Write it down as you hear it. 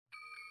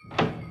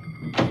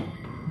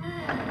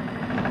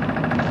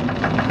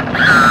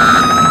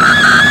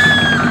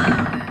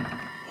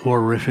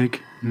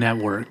Horrific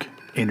Network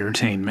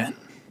Entertainment.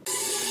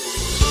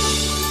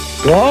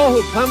 To all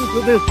who come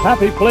to this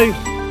happy place,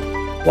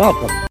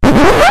 welcome.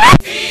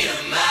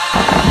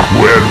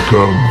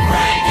 Welcome.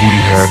 We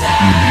have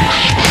been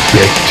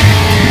expecting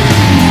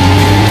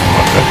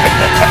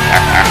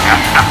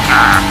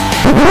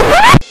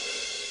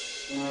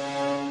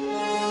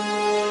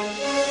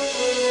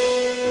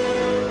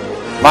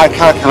you. My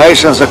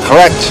calculations are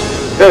correct.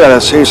 You're gonna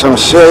see some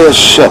serious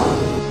shit.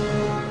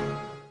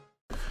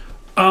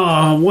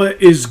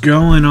 What is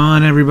going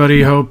on,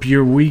 everybody? Hope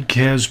your week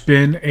has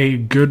been a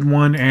good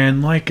one.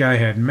 And like I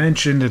had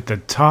mentioned at the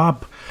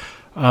top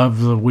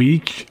of the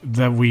week,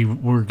 that we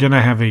were going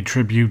to have a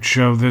tribute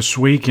show this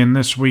week. And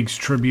this week's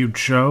tribute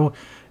show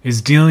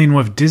is dealing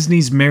with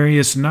Disney's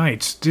Merriest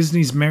Nites.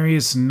 Disney's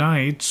Merriest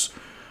Nites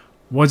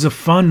was a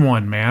fun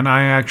one, man.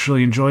 I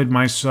actually enjoyed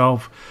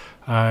myself.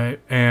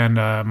 And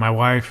my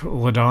wife,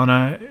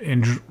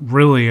 LaDonna,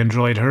 really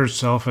enjoyed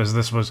herself, as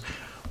this was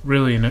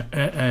really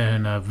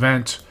an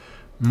event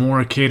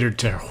more catered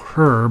to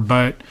her.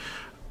 But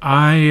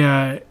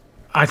I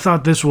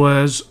thought this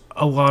was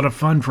a lot of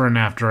fun for an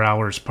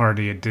after-hours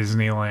party at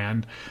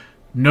Disneyland.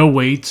 No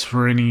waits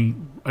for any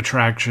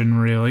attraction,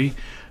 really,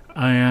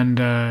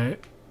 and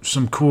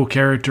some cool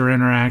character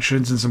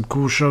interactions and some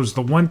cool shows.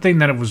 The one thing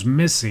that it was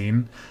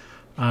missing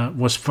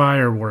was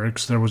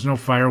fireworks. There was no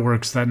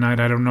fireworks that night.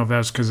 I don't know if that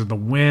was because of the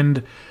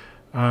wind,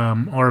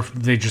 or if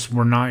they just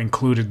were not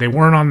included. They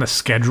weren't on the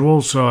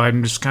schedule, so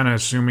I'm just kind of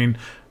assuming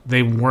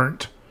they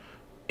weren't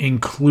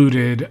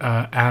included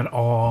at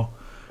all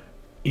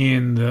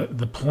in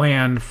the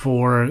plan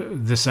for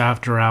this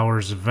after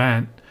hours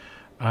event.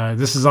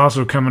 This is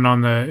also coming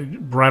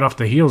on right off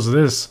the heels of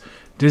this,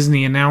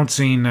 Disney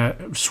announcing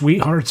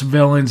Sweethearts,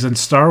 Villains, and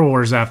Star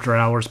Wars after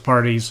hours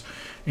parties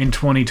in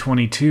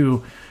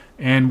 2022.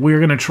 And we're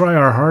going to try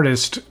our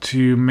hardest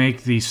to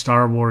make the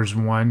Star Wars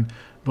one.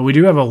 But we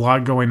do have a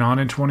lot going on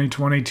in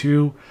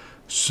 2022,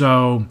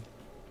 so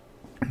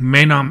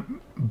may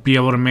not be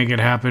able to make it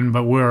happen,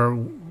 but we're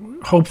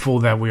hopeful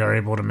that we are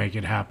able to make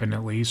it happen,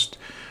 at least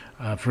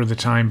for the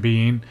time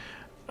being.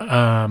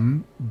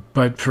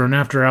 But for an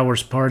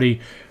after-hours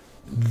party,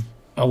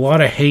 a lot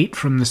of hate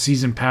from the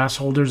season pass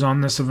holders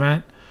on this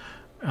event.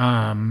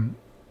 I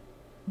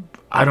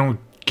don't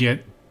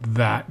get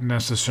that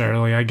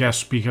necessarily. I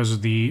guess because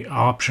of the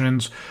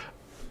options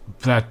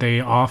that they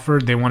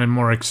offered, they wanted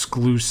more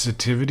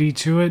exclusivity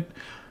to it.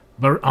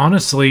 But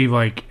honestly,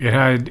 like, it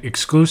had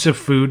exclusive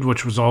food,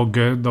 which was all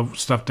good, the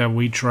stuff that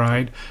we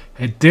tried.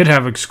 It did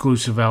have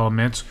exclusive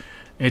elements.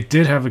 It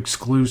did have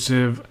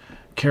exclusive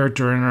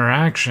character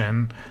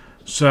interaction.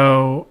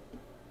 So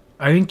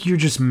I think you're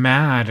just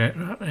mad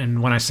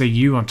and when I say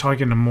you, I'm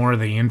talking to more of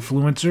the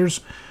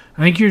influencers.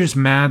 I think you're just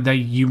mad that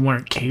you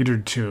weren't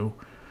catered to,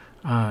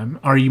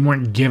 or you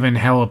weren't given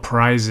hella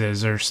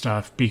prizes or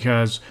stuff,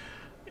 because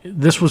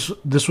this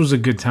was a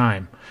good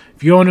time.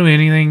 If you don't do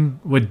anything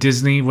with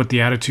Disney with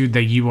the attitude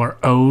that you are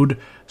owed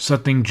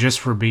something just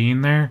for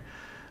being there,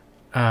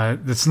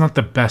 that's not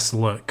the best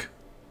look.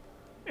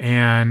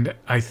 And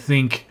I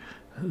think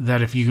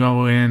that if you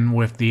go in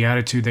with the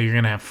attitude that you're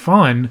going to have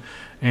fun,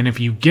 and if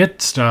you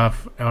get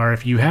stuff, or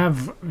if you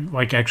have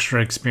like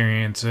extra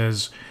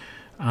experiences,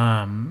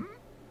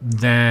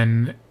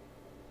 then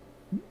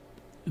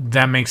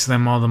that makes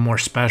them all the more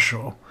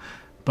special.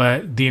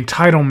 But the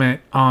entitlement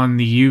on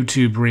the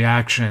YouTube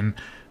reaction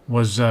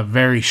was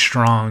very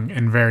strong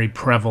and very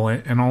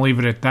prevalent, and I'll leave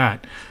it at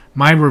that.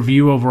 My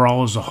review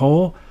overall as a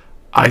whole,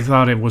 I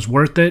thought it was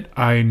worth it.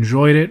 I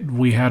enjoyed it.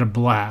 We had a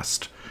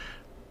blast.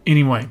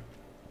 Anyway,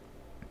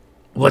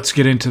 let's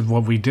get into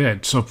what we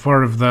did. So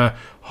part of the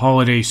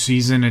holiday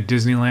season at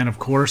Disneyland, of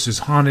course, is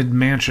Haunted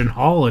Mansion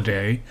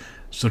Holiday.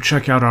 So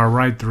check out our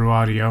ride-through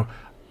audio.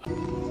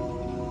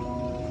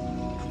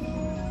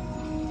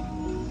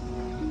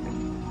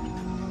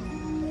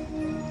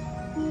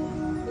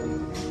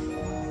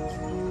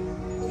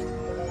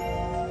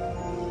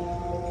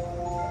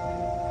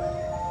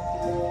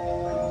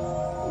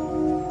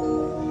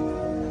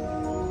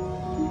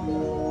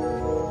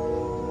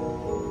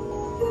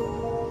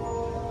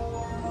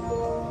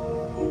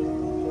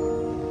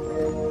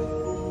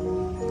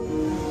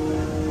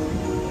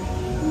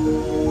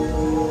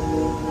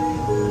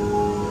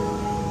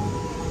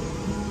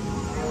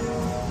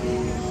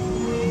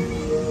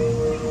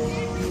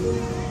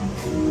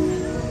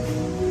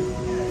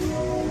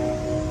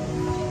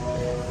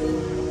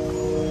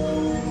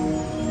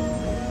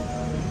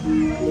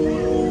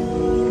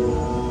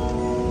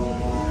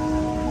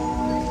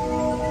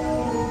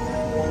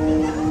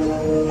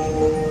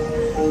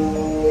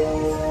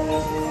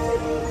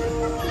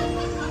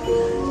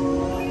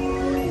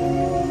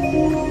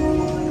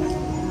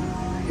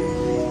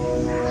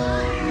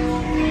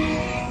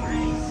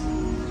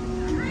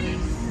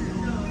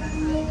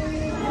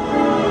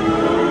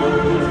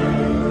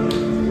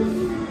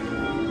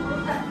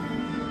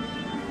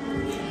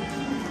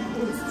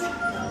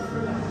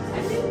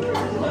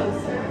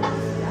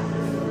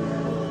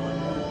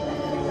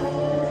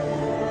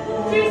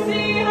 To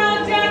see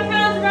how Jack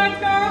has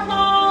wrecked our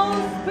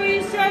halls,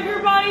 please Shove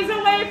your bodies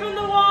away from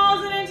the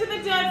walls and into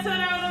the dead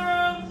center of the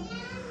room.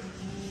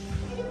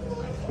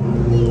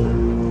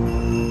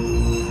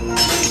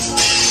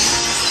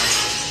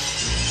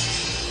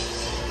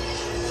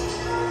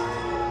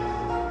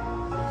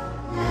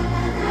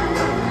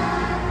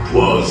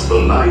 Was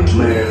the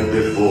nightmare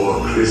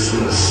before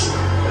Christmas,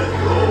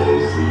 and all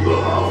through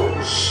the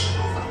house.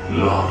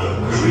 Not a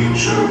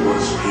creature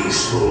was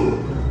peaceful,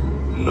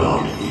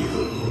 not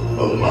even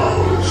a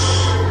mouse.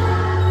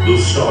 The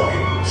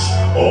stockings,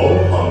 all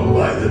hung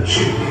by the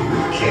chimney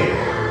with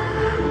care,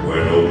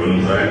 when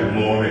opened that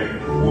morning,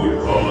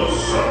 would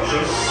cause such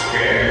a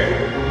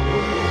scare.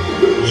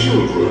 The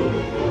children,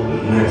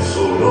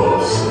 nestled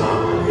all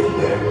snug in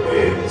their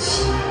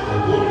beds,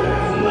 would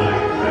have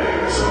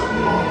nightmares of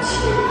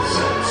monsters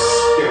and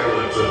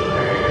skeleton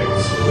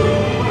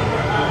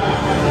heads.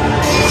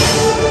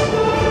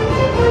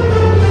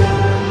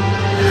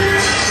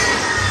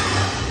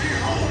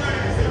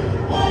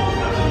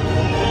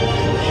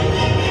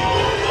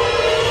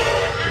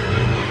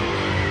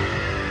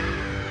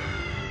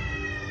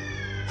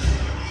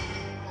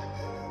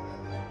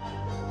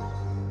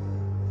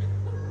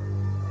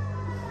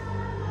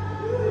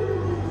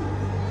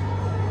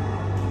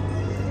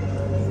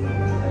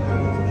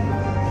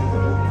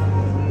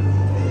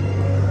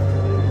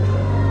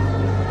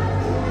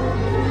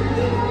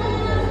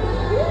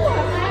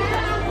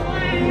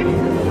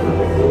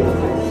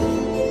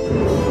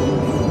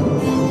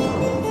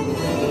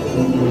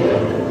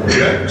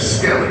 Jack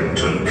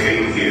Skellington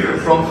came here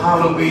from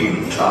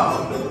Halloween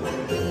Town.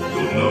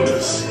 You'll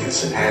notice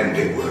his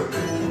handiwork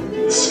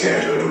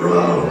scattered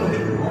around.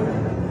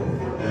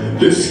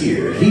 This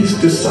year he's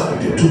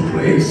decided to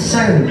play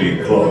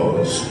Sandy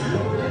Claus.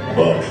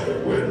 But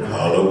when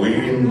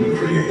Halloween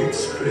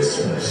creates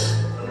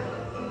Christmas,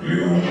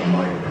 you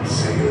might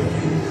see a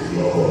few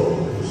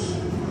flaws.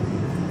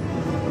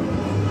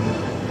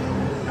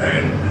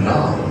 And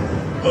now,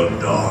 a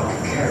dark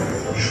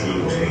carriage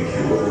will take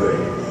you away.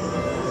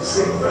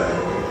 Sit back,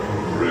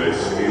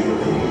 rest in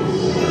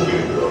peace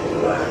in the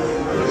black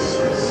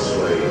Christmas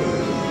sleigh.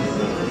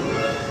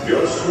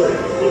 Your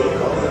sleigh will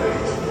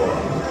accommodate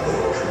one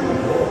or two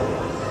more.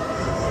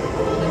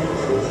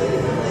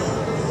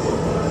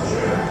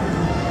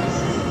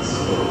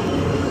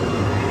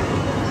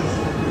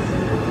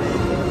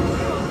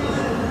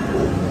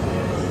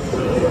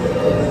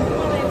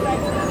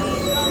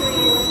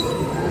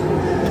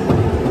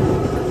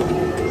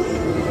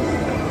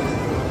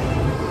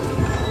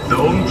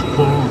 Don't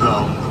pull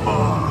down the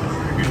bar.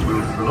 It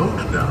will float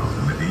down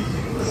with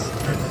ease.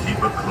 And keep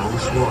a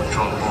close watch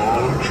on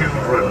all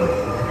children,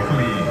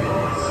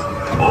 please.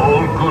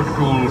 All good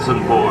ghouls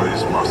and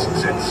boys must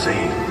sit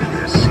safe in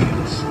their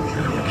seats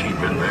and keep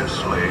in their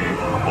sleigh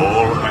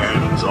all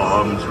hands,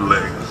 arms,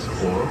 legs,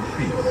 or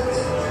feet.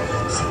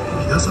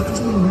 Seguidas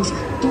acciones,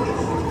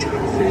 todo ya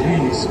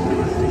feliz.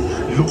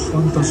 Los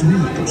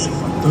fantasmitos y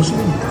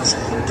fantasmitas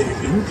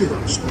deben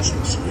quedarse en su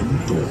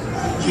asiento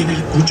y en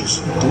el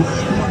cochecito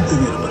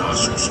mantener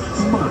brazos,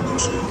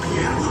 manos,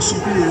 piernas y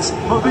pies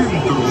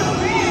adentro.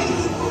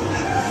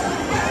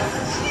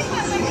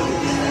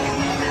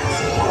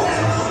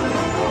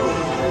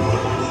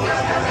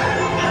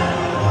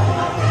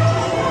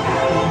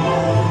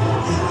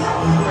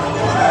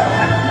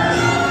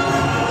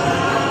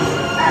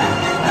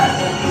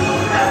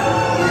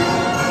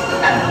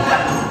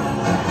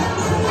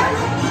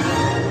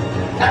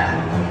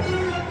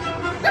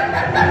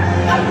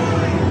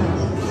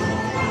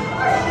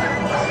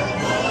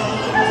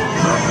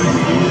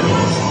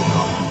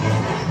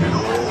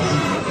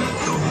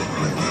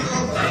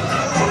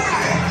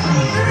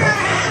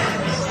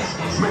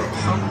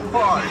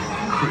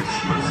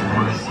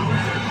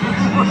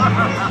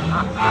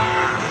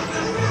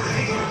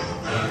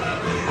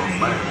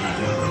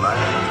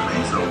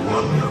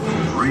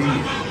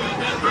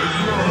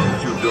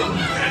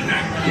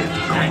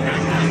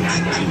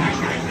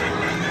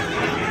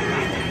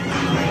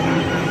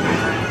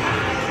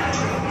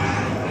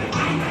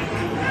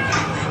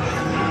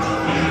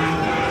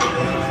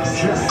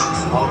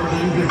 Jack's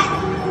holiday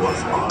vision was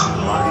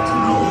unlike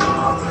no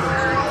other.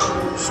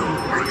 So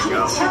bring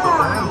out the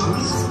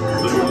bells,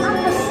 the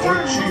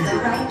more cheer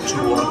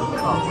to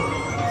uncover.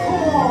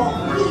 Four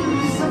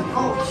wheels of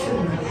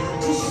fortune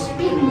to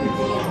spin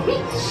their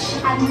rich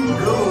and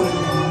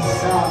golden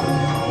song.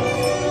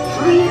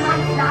 Three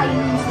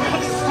lifelines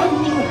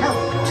extending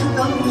help to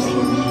those in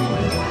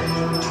need.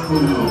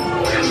 Two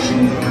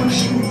passion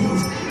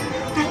potions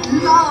that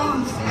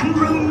love and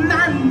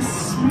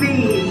romance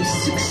may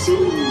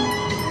succeed.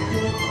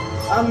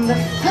 On the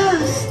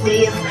first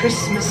day of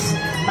Christmas,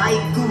 my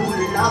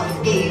ghoul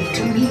love gave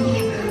to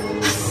me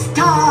a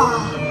star,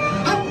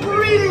 a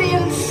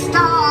brilliant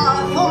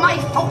star for my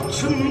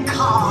fortune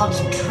card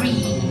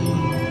tree.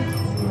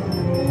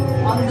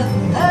 On the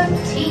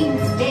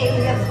 13th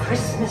day of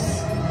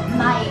Christmas,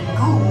 my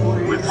ghoul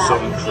With love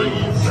some gave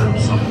treats to and me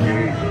some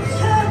games,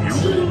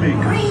 you can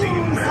make a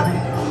scene merry.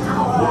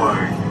 Why,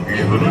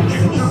 even a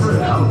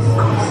gingerbread house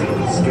could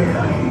seem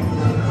scary.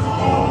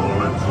 All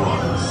at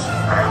once,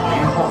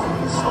 happy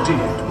haunts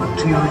did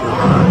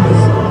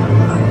materialize.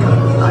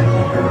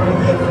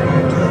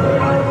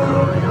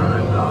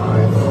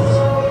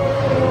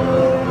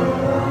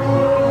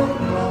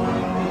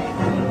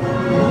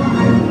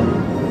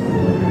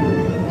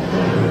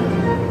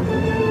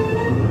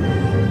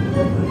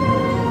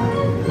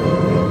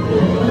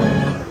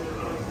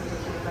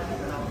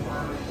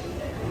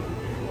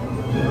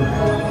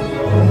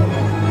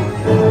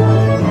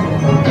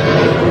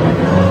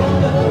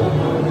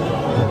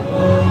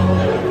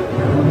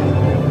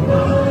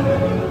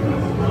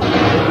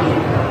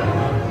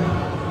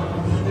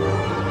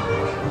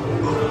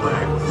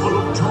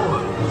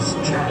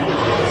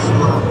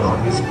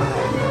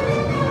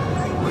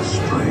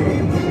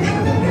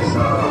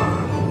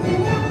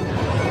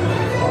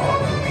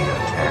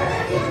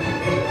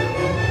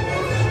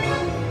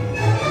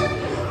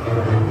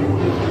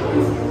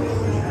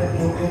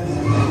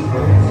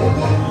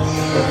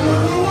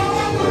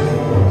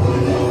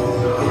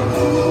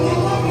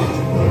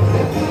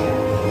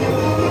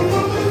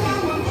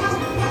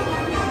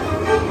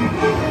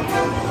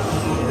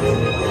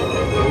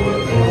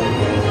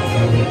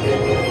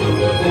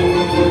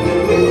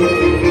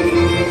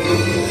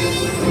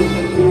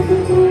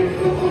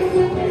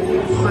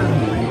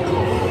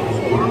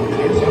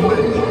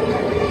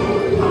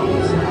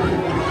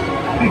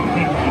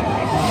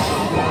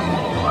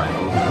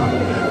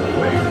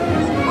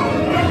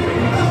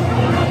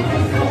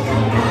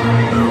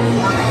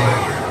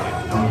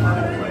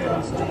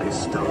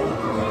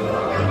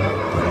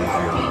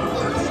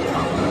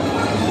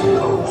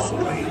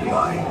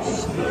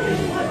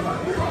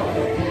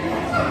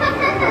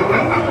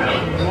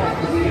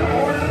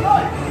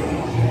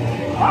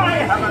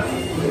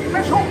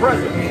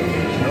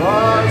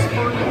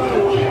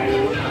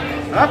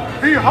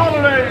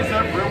 holidays,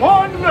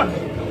 everyone!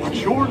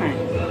 What's your name?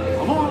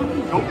 Come on,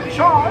 don't be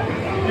shy.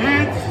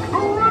 It's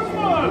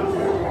Christmas!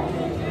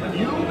 Have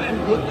you been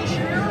good this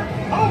year?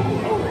 Oh!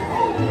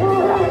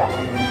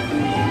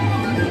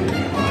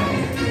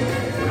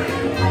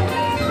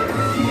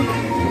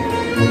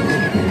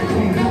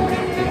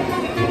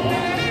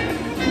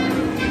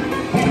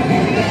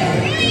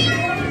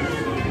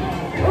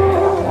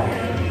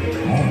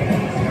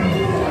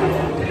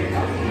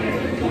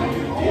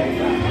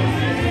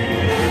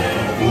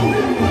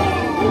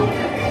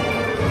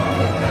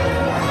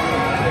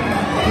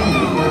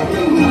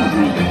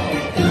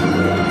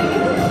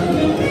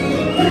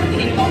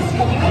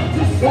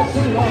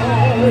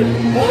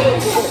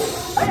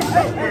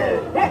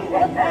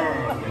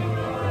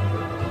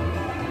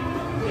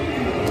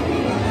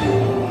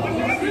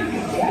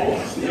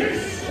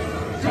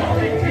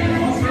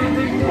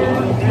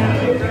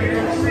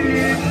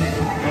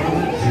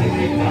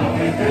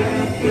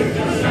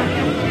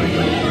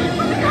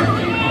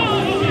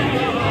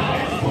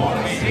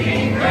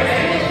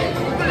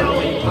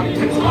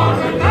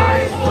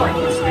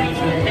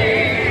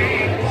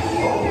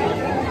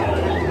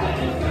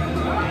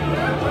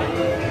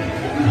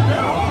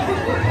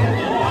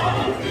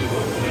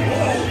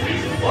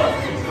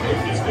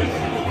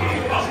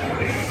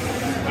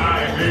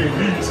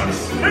 Some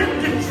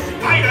stinking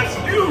spiders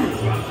news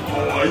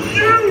for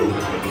you!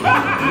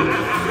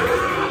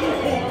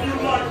 Hope you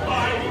like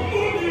my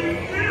movie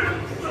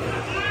tips!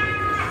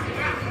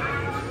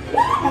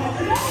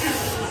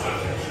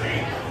 Such a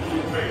treat!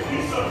 Make me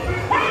some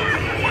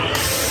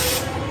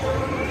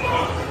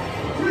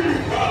we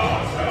got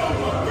ourselves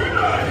a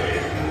winner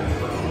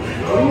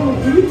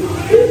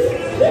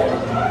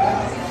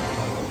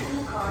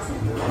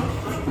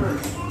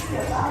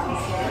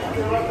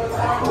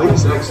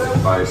Please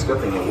exit by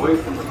stepping away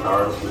from the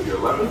cars with your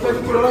left foot.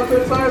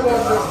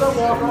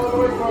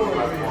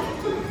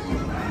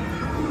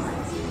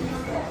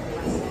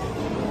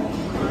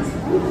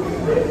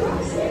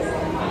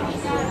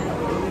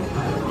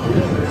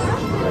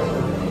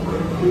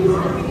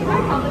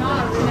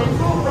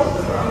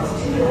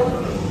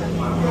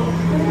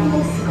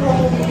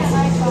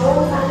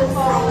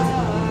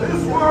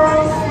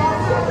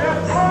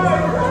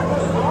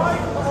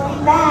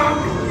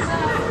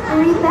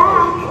 Hurry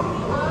back.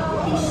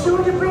 Be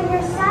sure to bring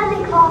your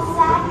Santa Claus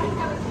sack.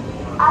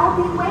 I'll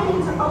be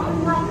waiting to open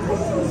my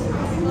Christmas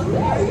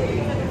present.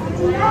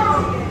 Hurry back.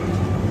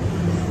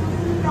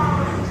 Hurry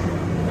back.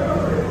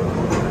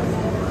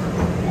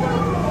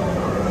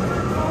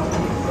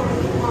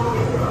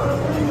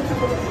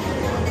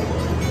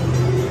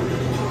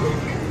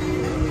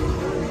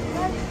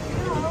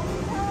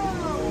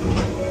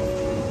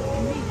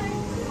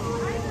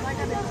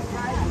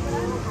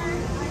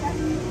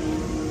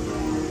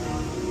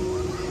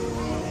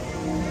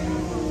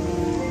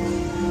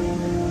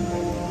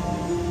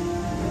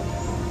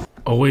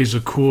 Always a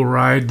cool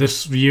ride.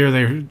 This year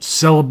they're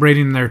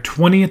celebrating their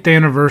 20th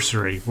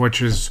anniversary,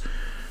 which is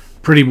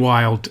pretty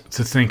wild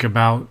to think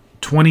about.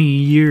 20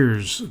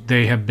 years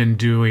they have been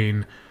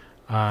doing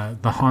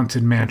the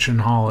Haunted Mansion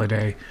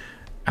holiday.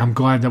 I'm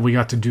glad that we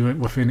got to do it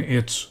within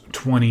its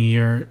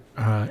 20-year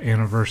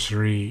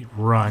anniversary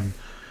run.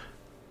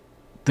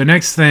 The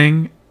next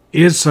thing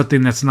is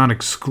something that's not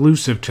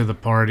exclusive to the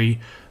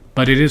party,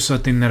 but it is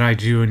something that I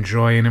do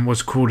enjoy, and it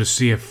was cool to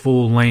see a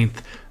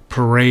full-length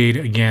parade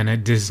again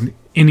at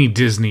any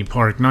Disney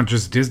park, not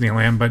just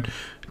Disneyland, but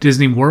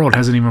Disney World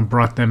hasn't even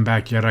brought them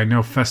back yet. I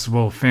know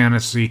Festival of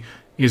Fantasy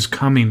is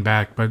coming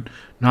back, but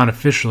not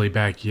officially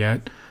back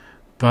yet.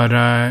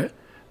 But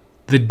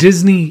the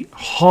Disney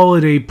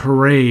Holiday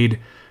Parade,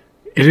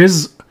 it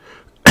is,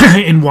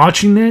 in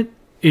watching it,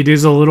 it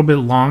is a little bit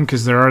long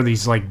because there are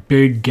these like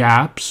big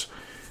gaps,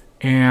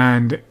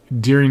 and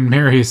during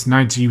Merriest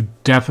nights you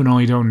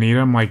definitely don't need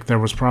them. Like there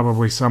was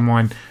probably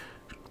someone,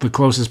 the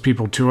closest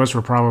people to us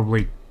were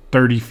probably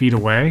 30 feet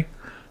away,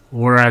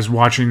 whereas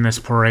watching this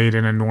parade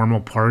in a normal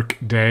park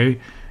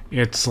day,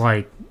 it's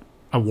like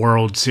a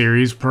World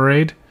Series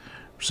parade.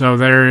 So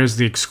there is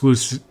the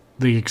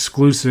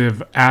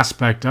exclusive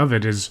aspect of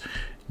it is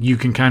you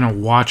can kind of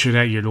watch it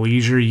at your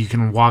leisure. You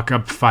can walk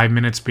up 5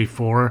 minutes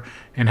before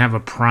and have a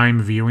prime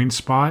viewing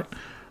spot.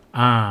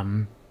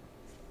 Yeah,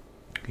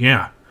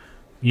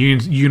 you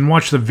can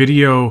watch the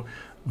video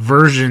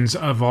versions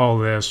of all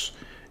this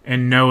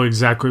and know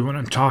exactly what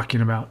I'm talking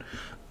about.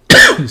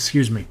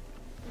 Excuse me.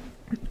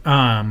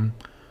 But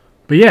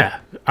yeah,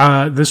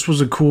 this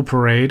was a cool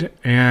parade,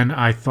 and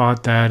I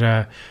thought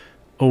that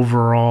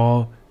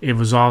overall it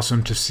was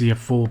awesome to see a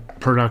full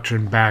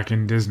production back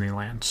in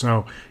Disneyland.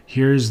 So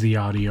here's the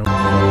audio.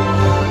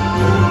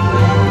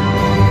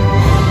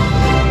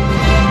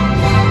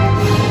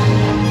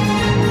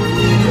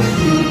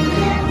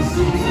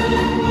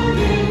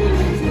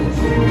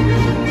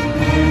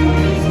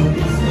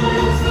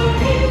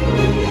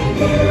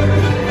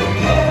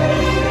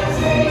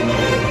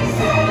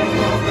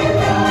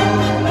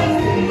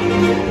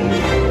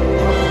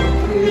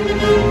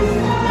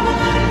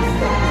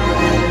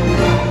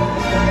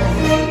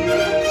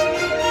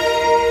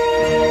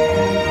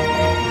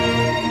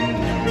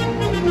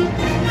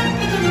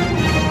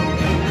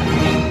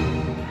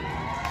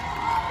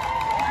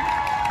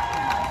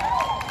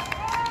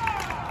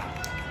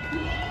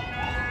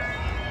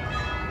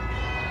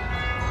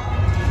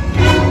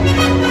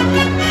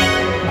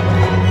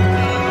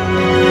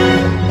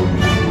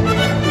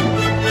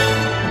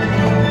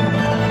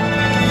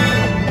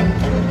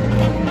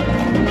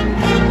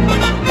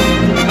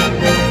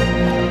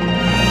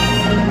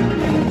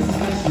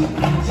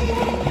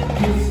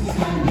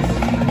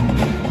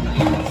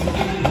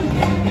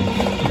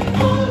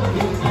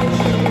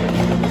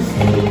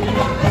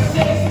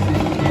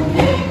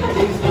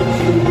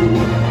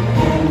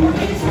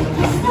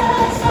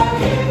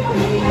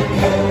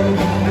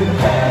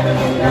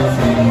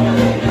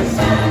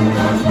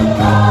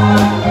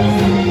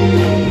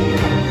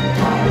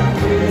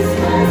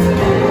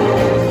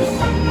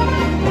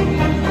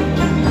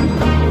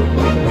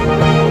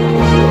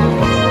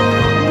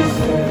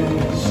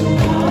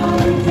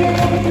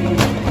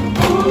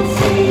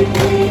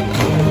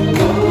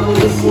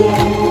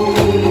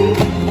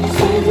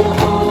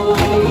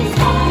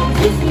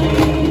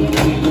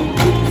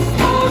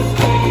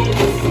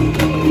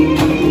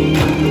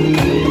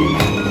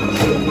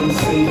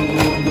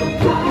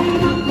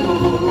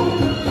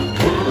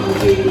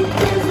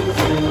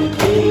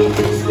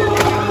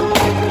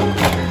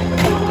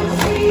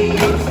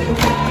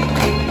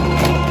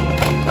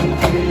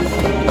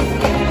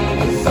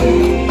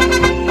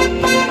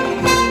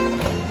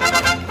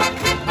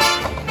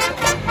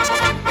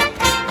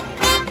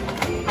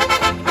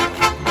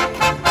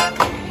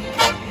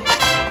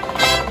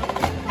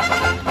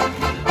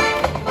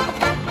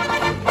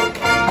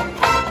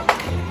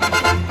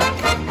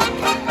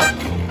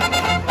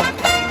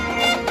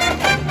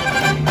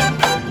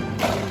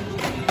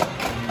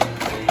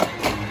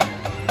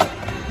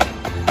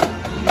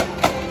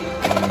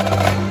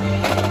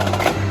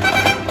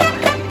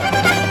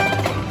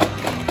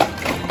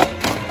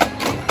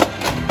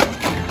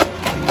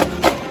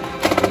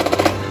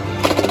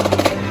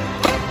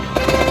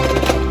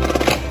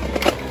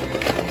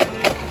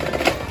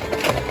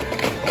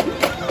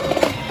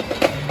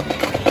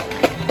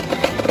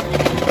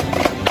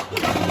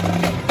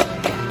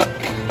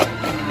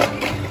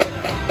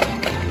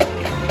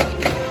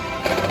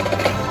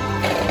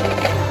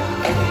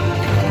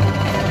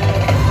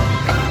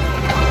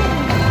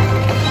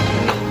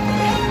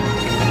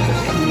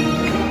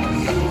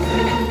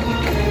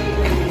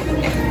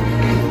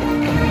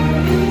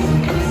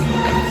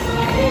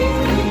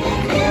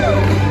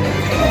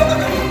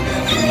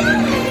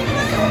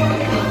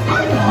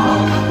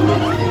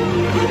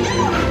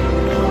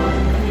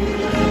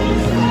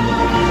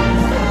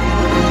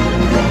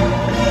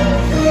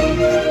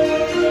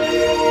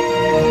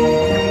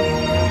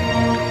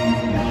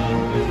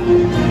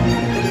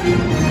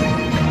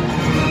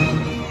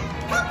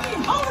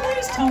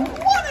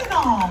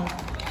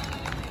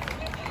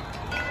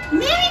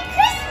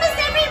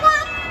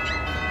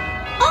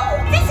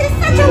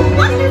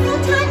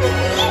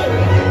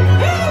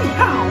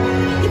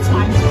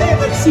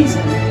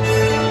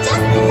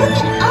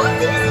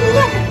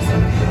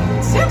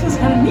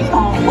 gonna need a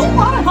whole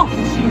lot of help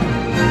this year.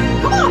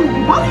 Come on,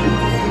 everybody.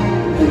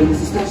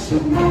 There's a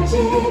special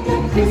magic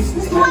of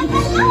Christmas. Why,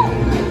 hello!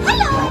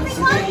 Hello,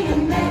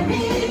 everyone!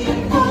 Merry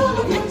and full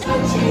of winter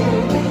cheer.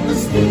 The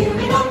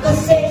spirit of the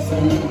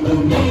season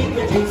will make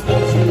the days go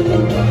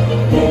true.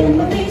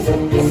 Memories of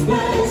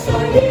Christmas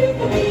are here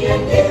for me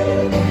and you.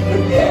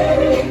 With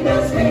caroling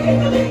bells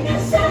ringing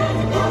and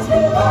Santa Claus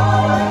will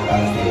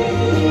always be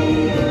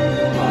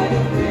part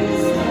of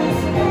Christmas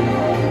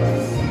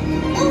past.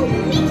 Oh,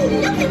 Mickey,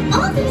 look at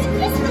all these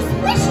Christmas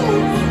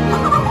wishes!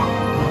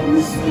 On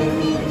the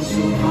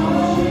spiritual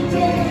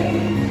holiday,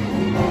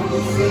 all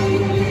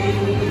singing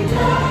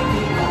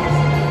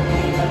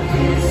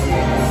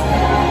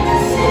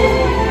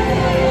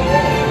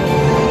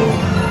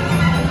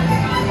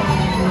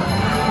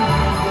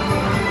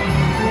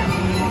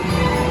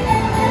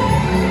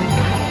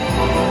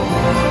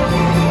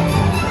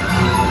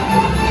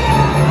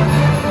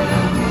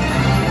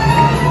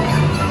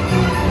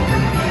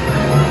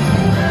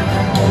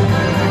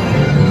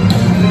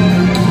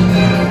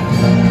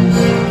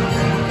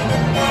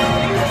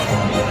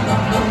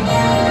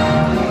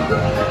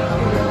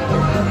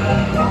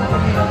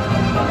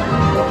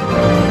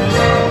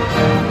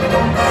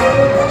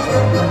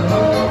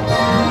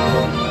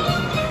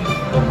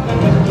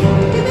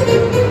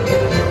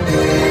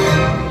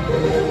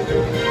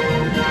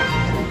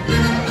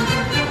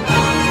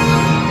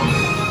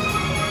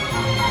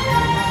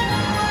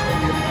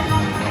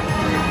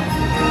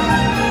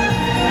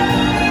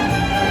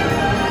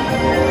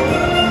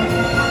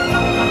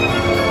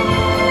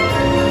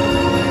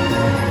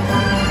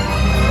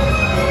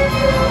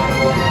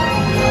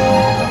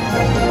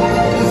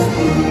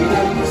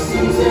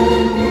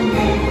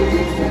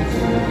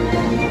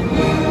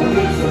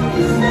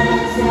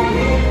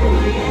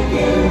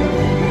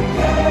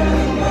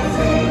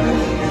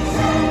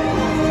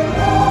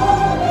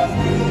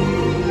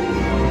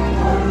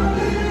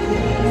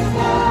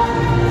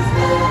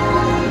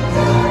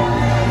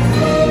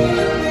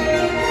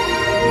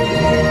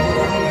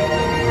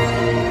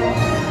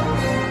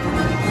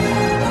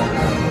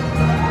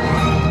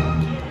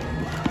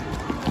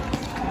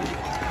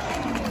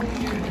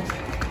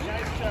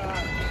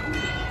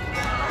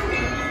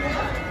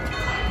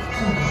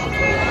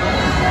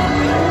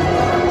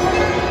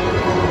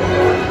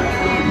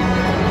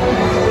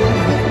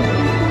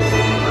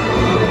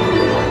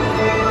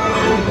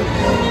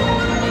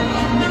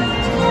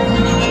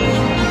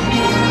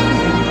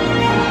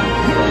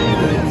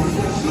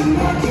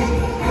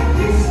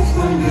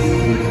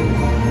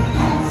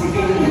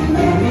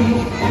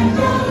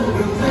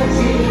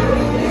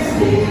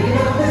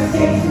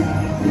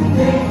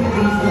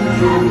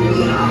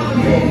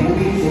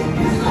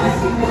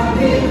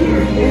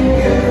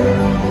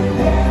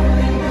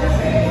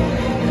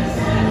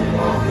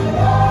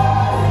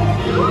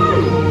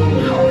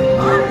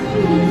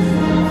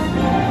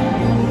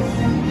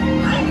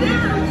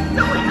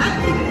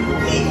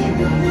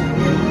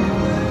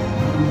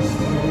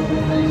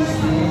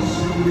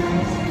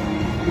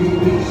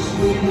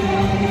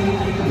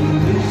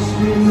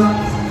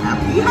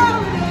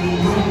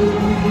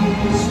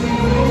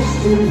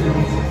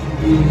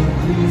the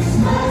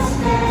Christmas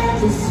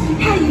fantasy.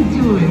 How you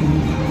doing?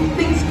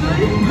 Things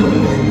good?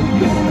 Good.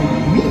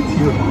 Me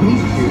too. Me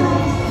too.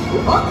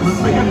 Oh, looks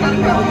like I gotta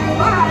go.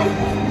 Bye.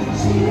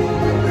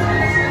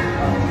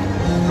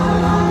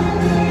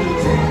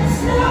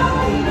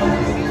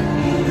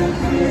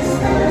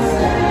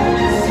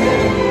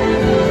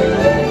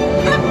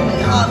 Happy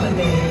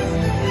holidays.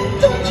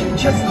 Don't you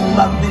just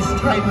love this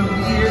time of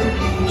year?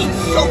 It's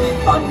so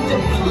fun to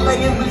play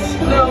in the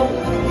snow.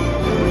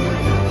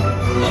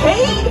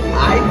 Hey,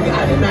 I've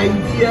got an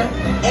idea.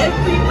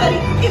 Everybody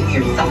give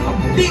yourself a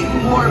big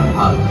warm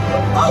hug.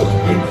 Oh,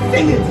 and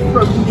say it's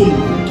from me.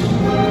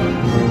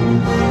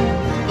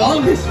 All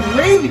this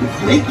rain is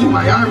making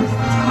my arms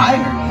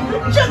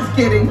tired. Just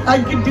kidding,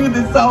 I could do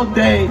this all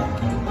day.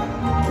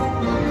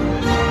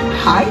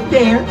 Hi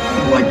there,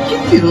 what you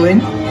doing?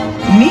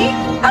 Me?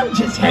 I'm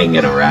just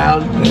hanging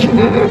around.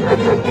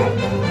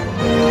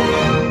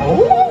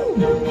 Oh,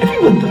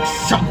 everyone looks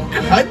so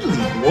cuddly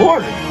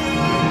warm.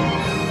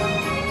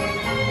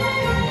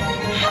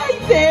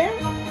 There.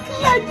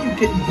 Glad you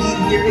could be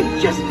here.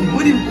 It just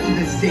wouldn't be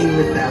the same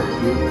without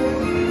you.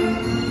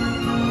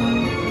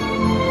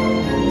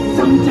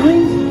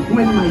 Sometimes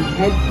when my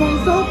head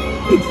falls off,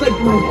 it's like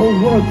my whole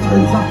world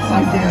turns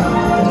upside down.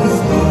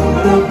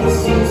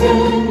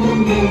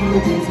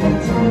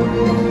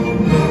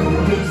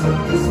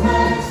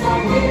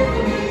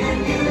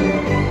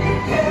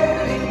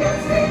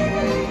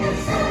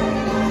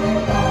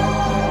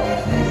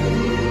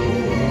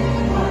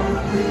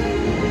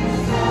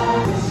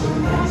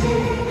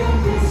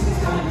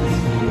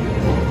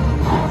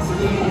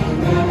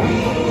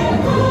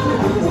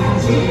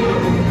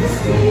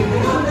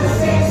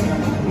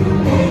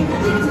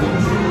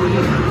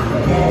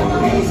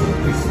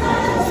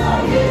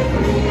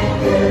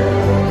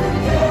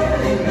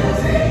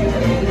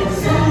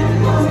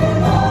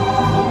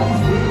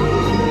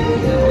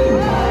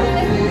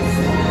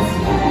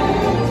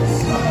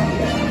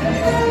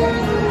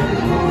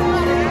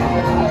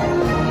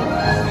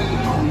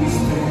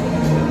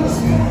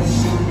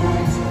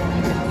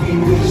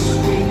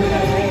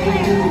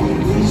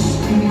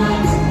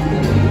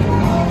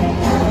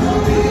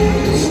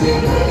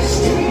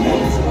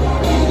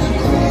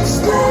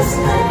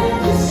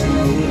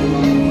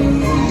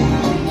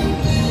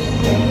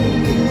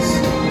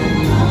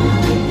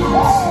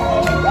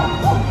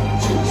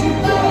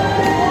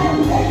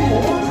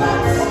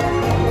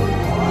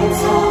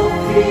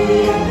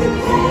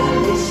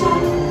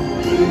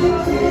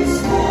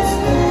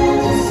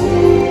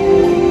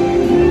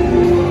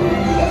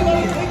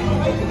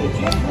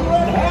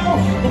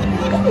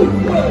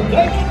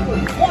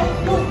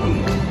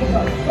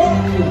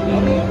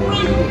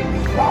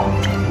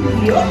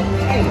 Yup,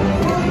 and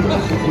good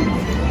recipe.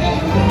 And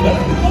the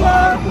best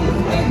part,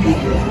 and you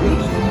just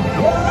reached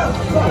your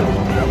soul.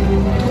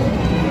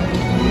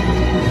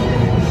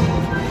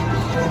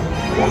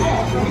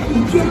 The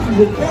chicken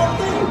was down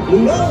there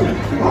below.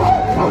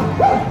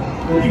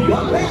 You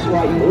got that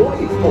right, boy.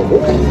 A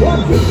whole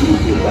bunch of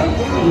juicy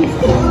bacon whose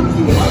farms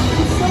you like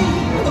to see.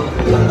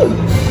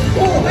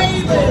 Oh, hey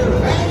there,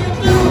 how you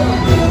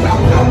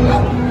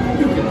doing?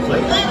 You can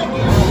say that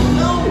again,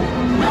 no?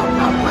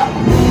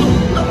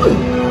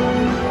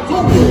 So,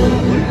 what do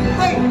you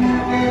think?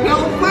 Now,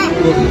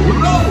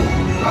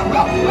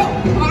 that was low.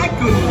 I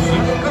couldn't have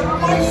said it better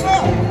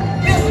myself.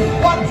 This is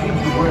one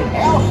gingerbread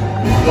house.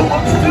 The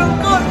one's too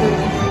good.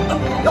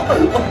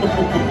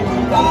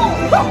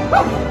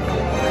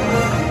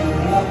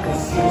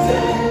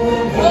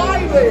 Hi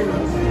there.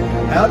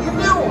 How you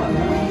doing?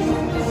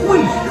 We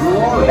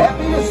sure are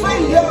happy to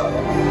see you.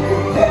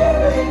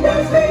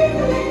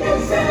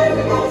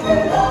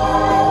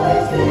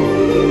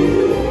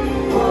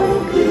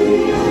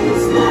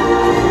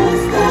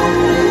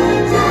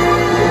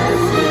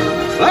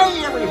 Hey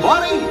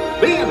everybody,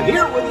 being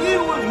here with you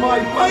is my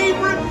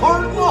favorite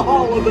part of the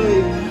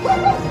holiday.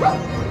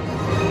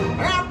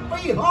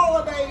 Happy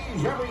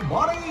holidays,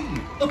 everybody!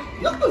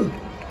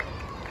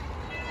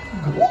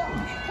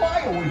 Gosh, I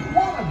always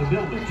wanted to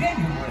build a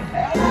gingerbread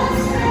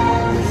house.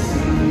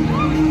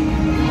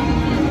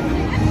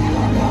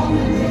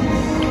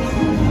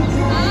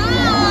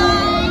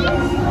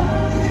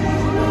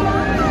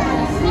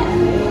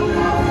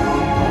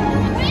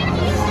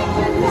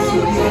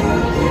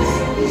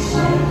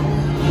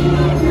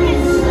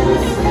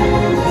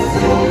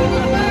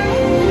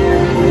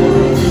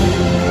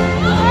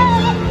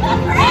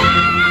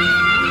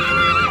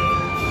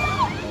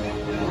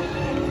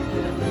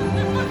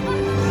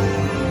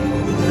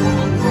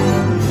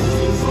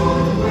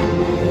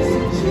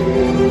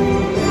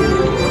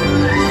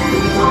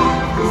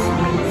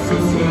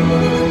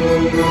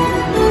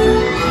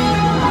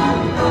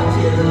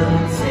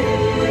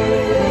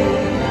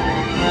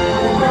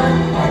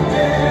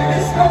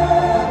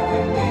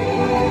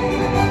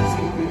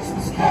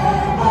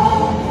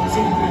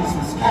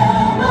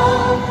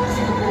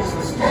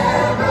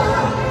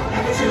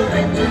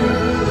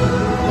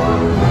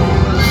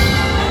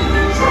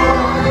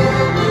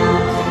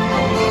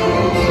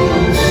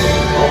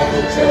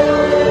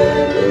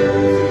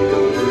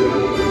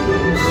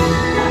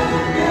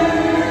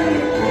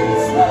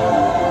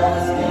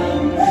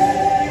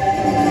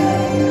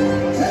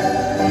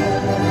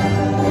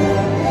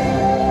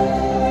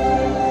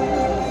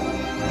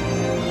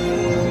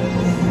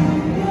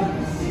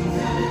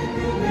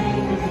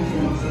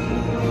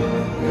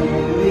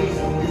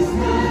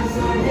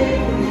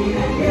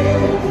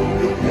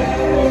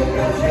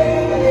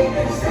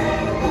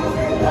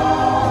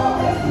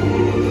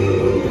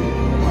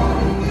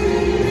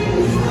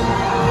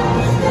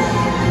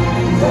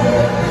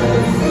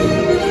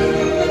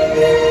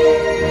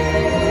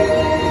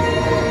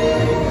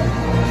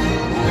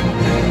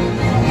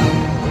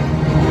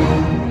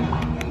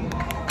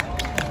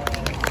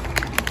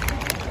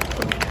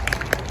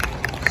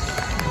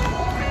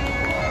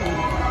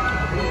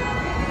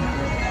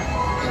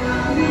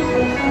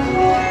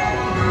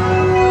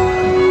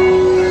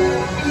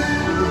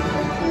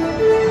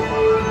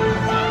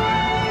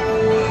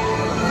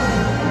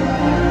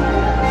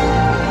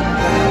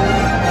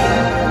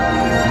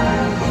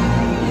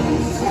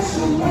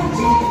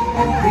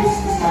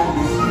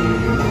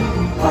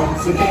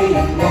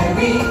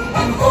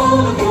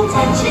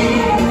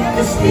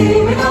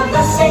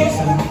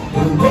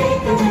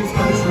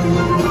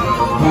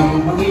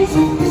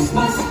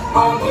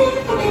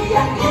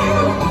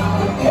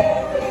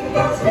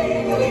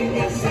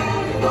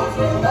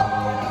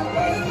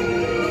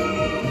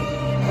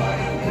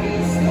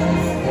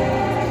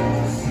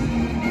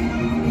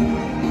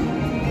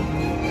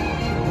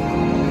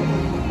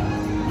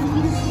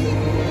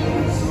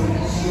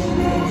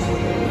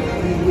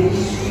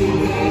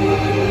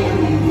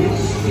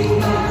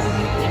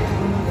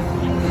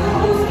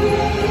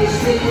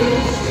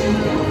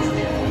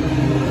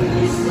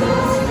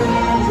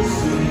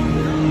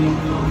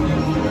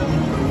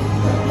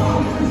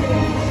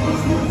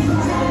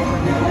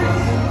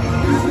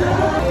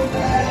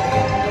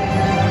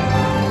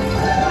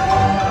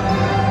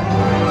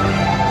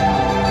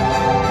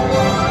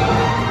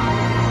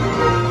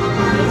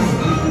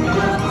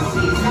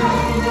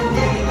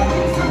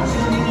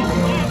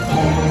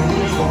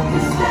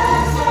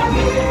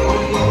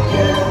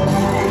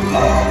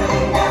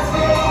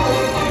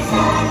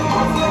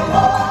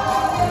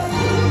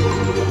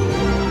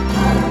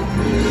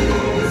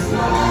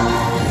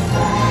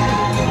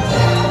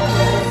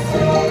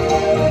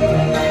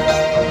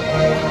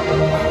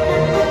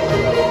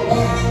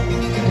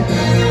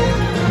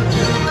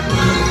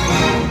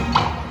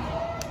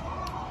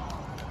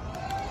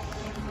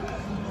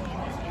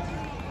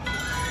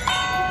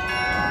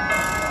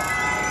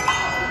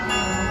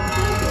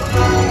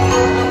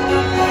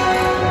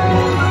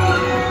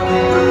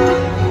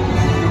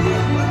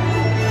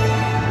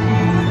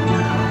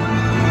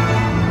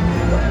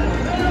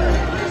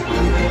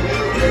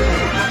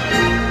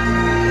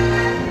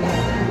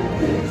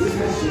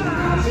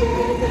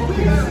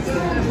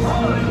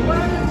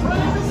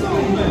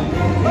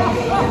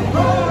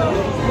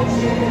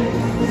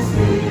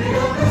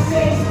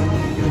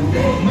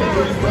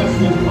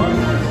 Christmas,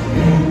 partners.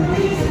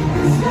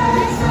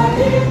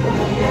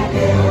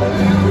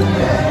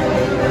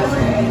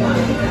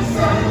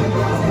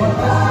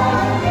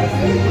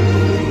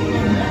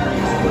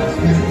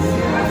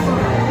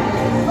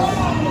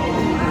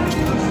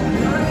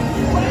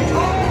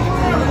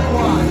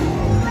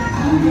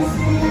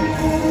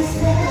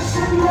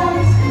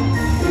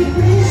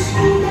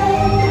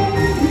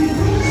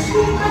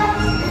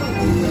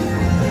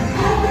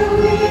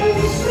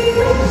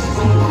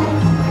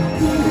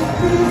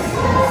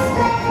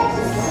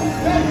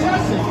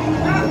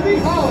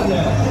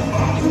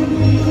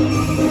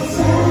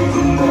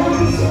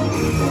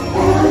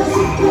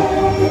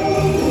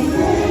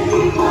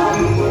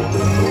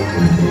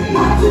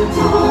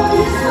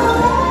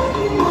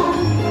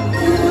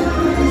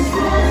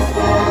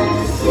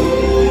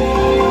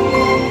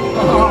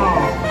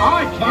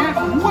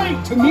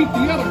 To meet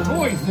the other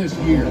toys this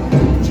year.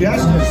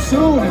 Just as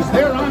soon as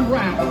they're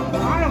unwrapped,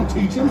 I'll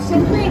teach them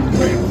some neat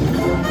tricks.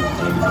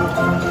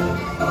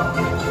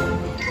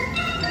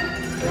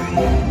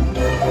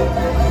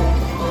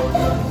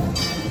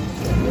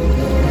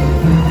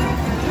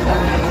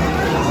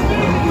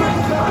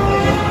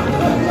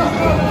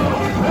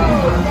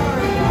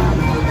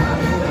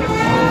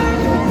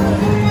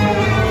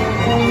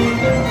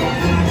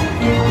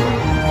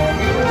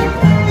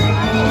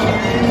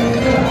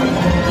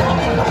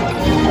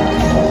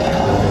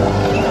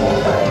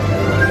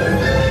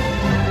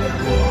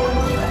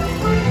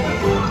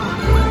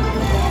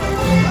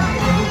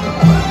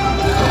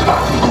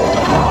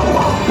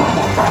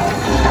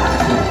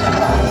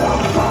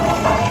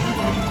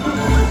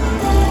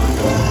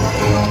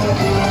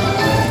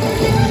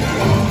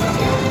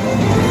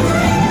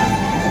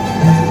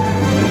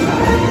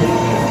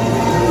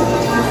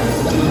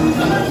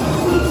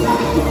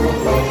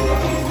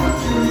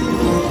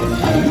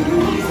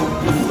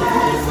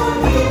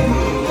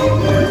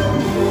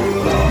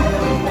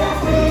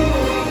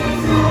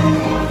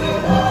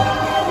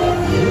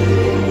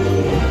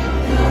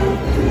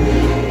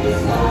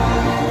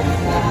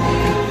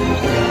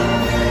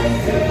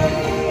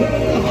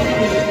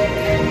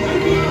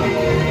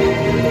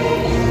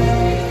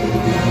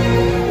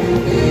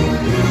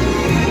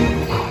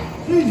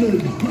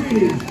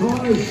 Greetings,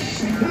 toys.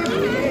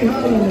 Happy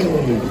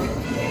holidays.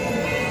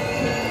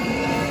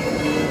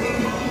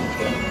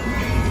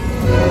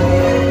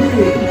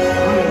 Greetings,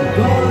 I am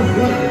Don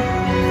Weather.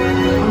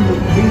 I'm the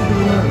Peace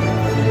on Earth.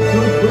 So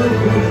good,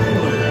 good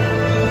toys.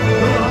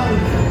 For the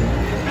holidays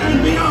and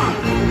beyond.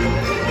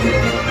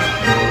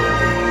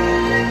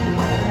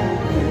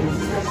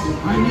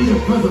 I need a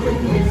present,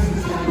 please.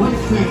 What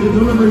Santa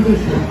delivered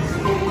this year?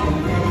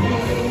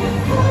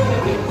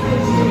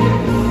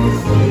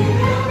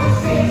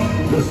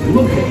 Just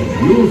look at this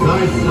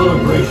Yuletide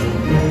celebration.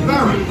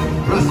 Very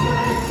impressive.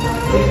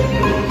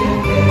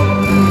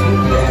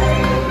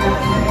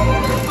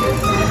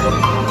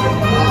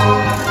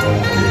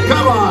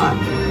 Come on!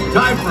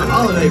 Time for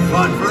holiday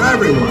fun for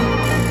everyone.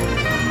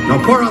 Now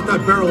pour out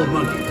that barrel of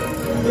money.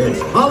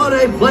 It's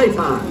holiday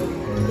playtime.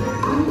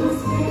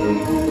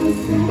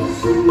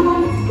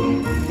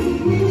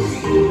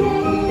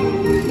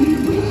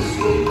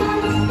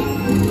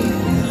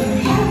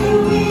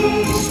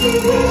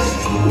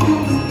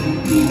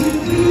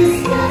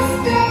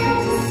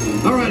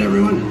 All right,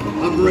 everyone.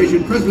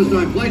 Operation Christmas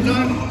Time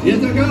Playtime. Here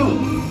they go.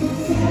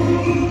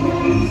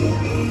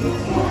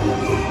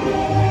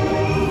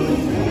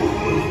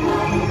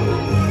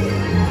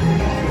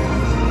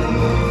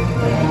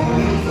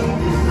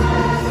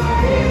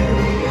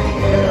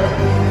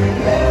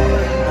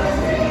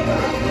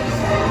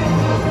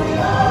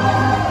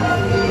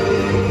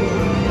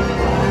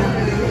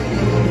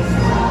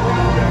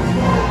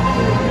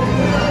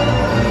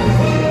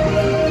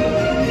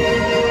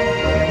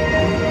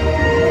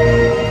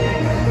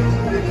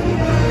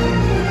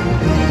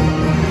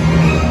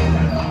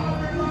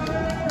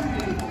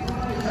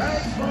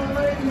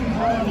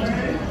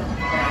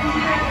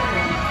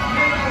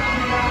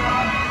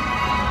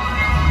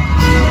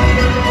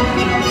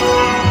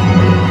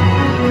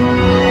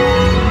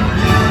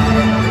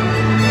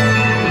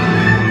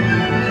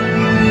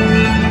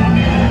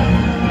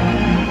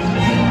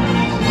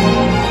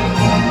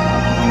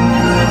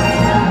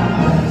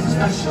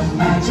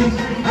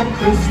 At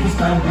Christmas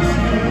time this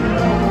year,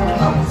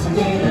 hearts are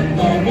gay and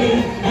merry,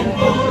 and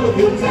all of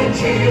Yuletide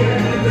cheer.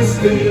 The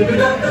spirit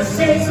of the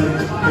season,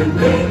 and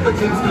make the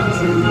dreams come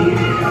true.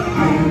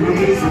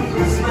 Memories of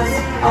Christmas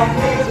are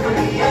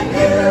memory and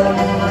new.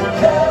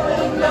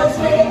 Caroling bells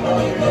ring,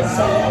 and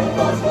Santa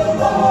Claus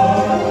will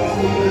always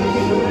be.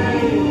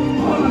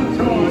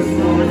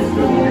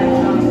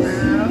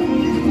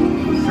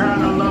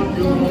 Santa loves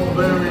you all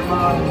very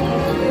much.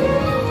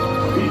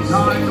 Be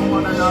kind to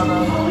one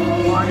another.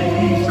 Find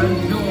peace and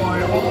joy.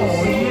 Oh,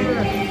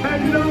 yeah.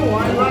 Hello, I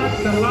like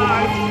the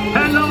lights.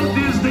 Hello,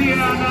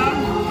 Disneyland.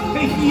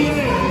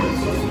 Yes.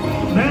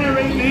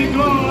 Merry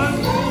Nicholas.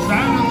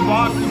 Santa's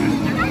watching.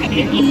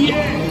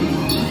 Yes.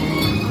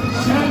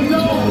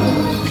 Hello.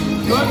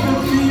 Good to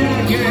see you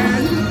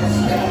again.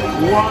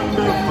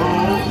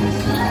 Wonderful.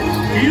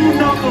 Do you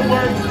know the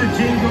words to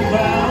Jingle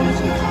Bells?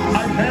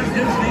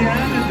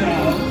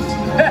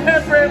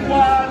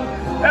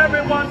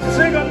 Everyone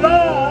sing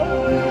along.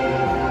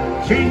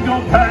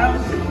 Jingle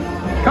bells.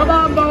 Come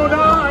on, Mona,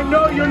 I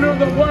know you knew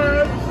the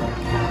words.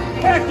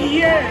 Heck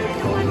yeah,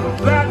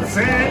 that's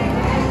it.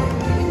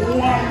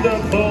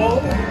 Wonderful.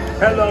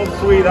 Hello,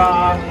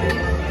 sweetheart.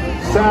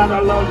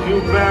 Santa loves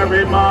you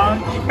very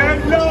much.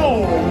 And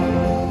no,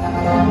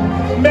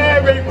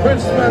 Merry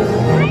Christmas.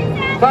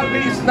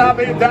 Feliz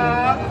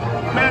Navidad.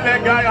 Mele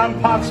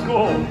Gayan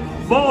Pasco.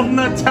 Bon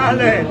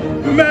Natale.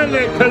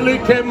 Mele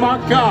Kalike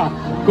Maka.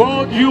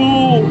 God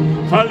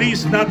you.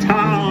 Feliz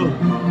Natal.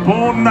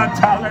 Bon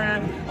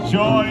Natale.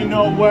 Joy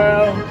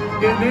Noel.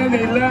 In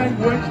any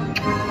language,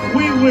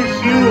 we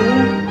wish you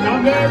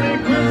a Merry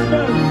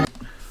Christmas.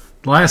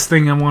 The last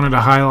thing I wanted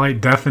to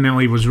highlight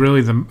definitely was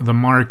really the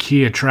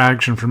marquee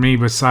attraction for me,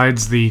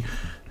 besides the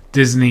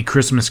Disney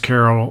Christmas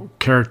Carol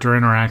character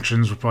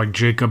interactions with like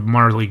Jacob,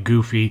 Marley,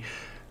 Goofy,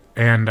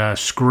 and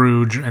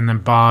Scrooge, and then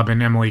Bob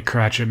and Emily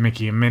Cratchit,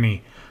 Mickey and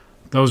Minnie.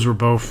 Those were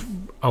both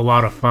a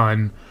lot of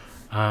fun.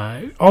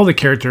 All the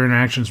character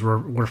interactions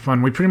were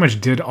fun. We pretty much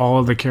did all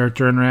of the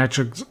character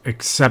interactions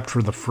except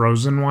for the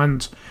Frozen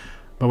ones.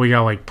 But we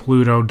got like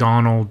Pluto,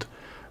 Donald,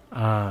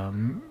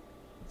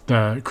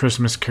 the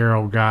Christmas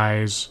Carol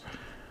guys.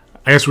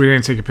 I guess we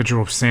didn't take a picture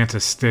of Santa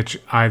Stitch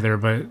either,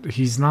 but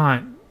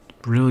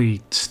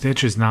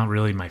Stitch is not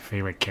really my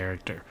favorite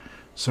character.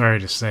 Sorry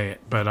to say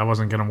it, but I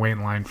wasn't going to wait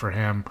in line for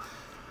him.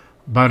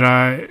 But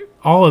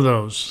all of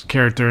those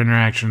character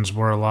interactions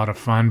were a lot of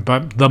fun.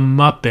 But the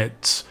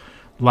Muppets,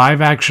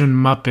 live action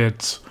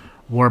Muppets,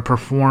 were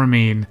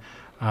performing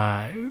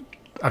a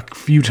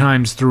few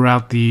times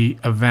throughout the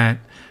event,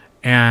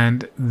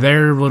 and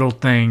their little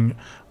thing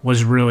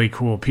was really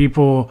cool.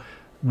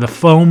 The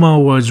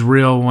FOMO was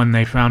real when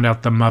they found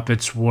out the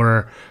Muppets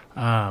were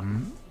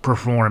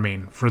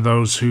performing, for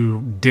those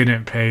who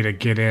didn't pay to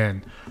get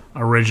in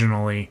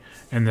originally,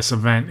 and this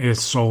event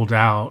is sold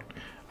out.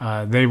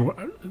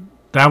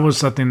 That was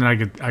something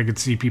that I could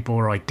see people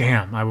were like,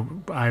 damn,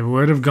 I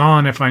would have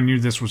gone if I knew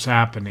this was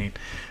happening.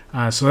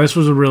 So this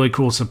was a really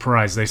cool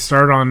surprise. They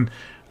start on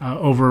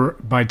over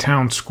by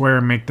Town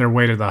Square, make their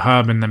way to the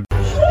hub, and then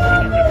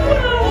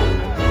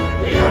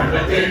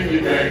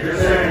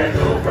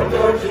from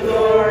door to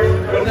door,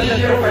 from the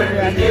your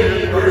friendly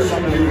neighbors who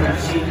you have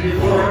seen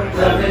before.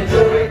 Love and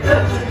joy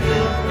come to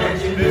you, and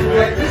to you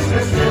at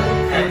Christmas too.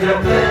 And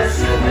God bless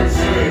you and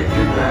send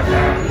you a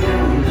happy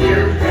new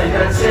year. And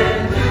God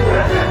send you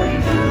a happy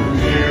new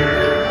year.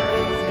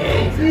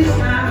 Hey,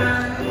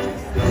 Christmas.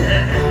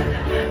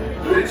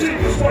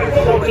 Greetings, my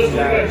fellow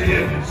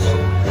Disneylandians.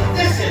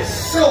 This is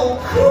so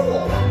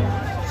cool.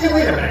 Hey,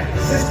 wait a minute.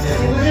 Is this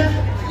Disneyland?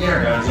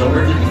 Yeah, Gonzo,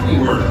 where do you think we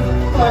were?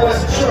 Well, I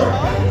wasn't sure.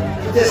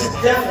 But this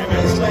definitely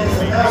explains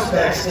the mouse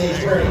backstage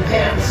wearing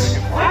pants.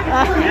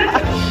 You're in the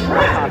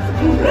trap.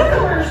 You never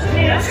wear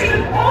pants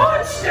even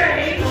on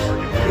stage.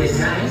 This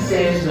sign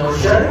says no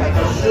shirt,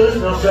 no shoes,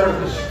 no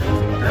service.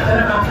 Nothing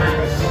about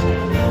pants.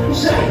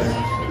 Besides,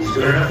 he's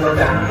good enough for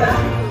Canada.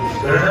 He's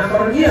good enough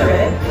for here,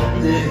 eh?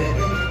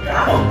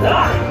 Oh,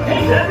 Doc,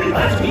 hey, that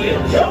reminds me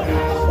of a joke.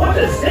 What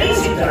does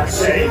Daisy Duck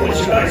say when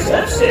she buys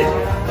lipstick?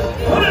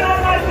 Put it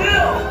on my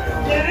bill!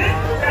 Get it?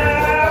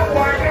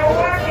 Waka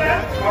waka!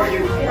 Are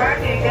you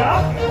cracking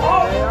up?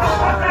 Oh,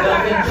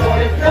 love and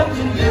joy come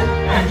to you,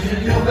 and to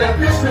you at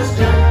Christmas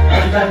too.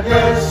 And God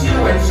bless you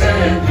and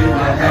send you a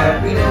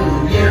happy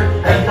new year.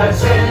 And God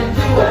send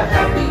you a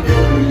happy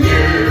new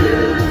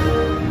year.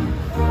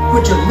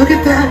 Would you look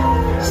at that?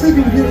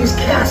 Sleeping Beauty's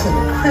castle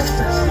at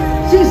Christmas.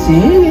 See,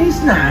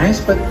 it's nice,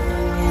 but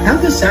how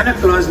does Santa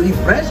Claus leave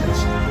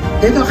presents?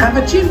 They don't have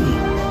a chimney.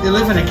 They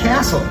live in a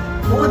castle.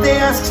 What would they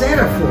ask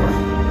Santa for?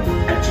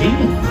 A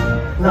chimney.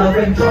 Love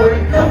and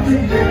joy come to you,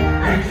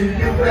 and to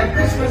you at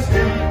Christmas too.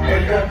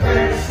 And God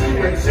bless you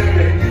and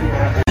send you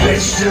a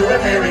wish you a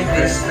Merry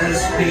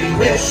Christmas. We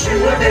wish you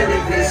a Merry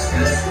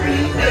Christmas. We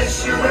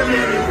wish you a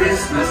Merry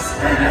Christmas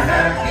and a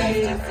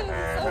Happy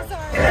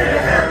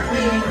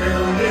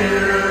New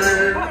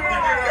Year.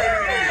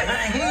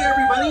 Hey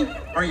everybody,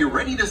 are you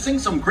ready to sing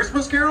some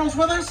Christmas carols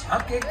with us?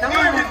 Okay, come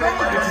on.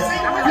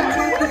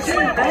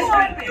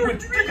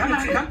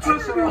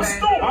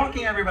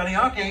 Okay, everybody,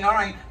 okay, all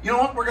right. You know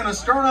what, we're going to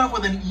start off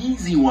with an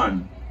easy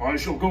one. I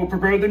shall go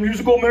prepare the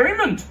musical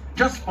merriment.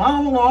 Just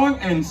follow along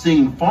and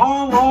sing fa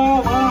la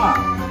la.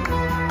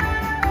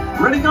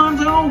 Ready,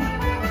 Gonzo?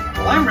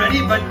 Well, I'm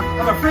ready, but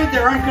I'm afraid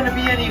there aren't going to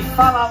be any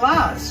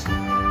fa-la-las.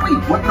 Wait,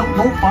 what? No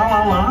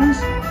fa-la-las?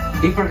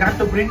 He forgot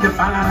to bring the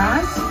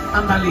fa-la-las?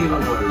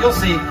 Unbelievable. You'll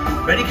see.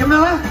 Ready,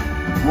 Camilla?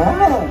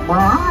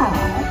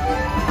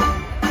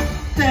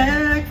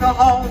 Deck the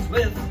halls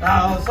with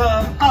boughs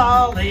of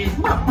holly.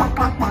 Come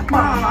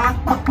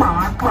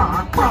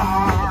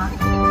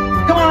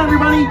on,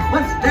 everybody,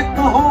 let's deck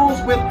the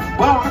halls with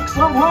box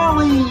of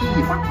holly.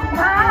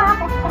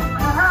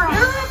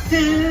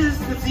 'Tis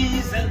the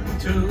season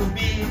to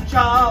be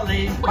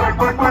jolly.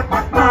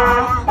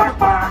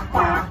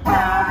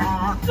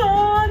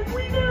 Don,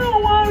 we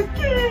know our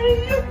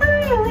king, your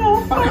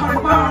barrel.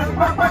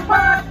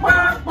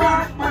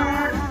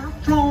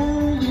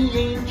 Troll the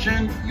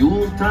ancient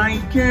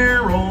Yuletide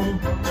carol.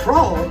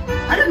 troll?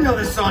 I didn't know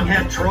this song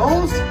had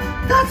trolls.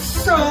 That's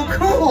so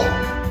cool.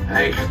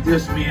 Ay,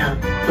 Dios mío.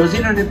 Those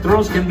internet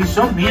trolls can be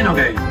so mean,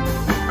 okay?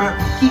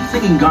 Keep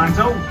singing,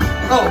 Gonzo.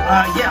 Oh,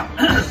 yeah.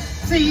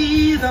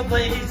 See the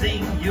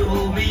blazing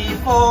Yule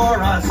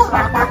before us.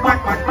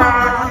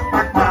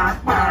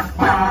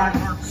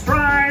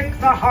 Strike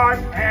the heart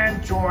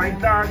and join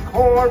the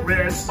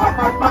chorus.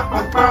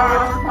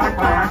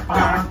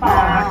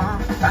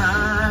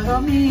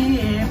 Follow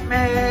me,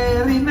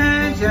 merry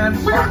measures.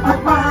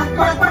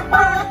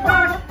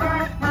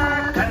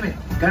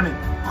 Carmen,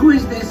 who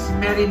is this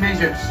Merry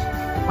Measures?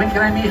 When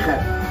can I meet her?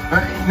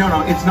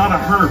 No, it's not a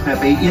her,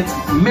 Pepe. It's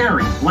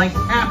Mary, like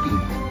happy.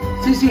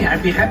 See,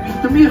 I'd be happy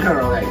to meet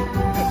her, alright.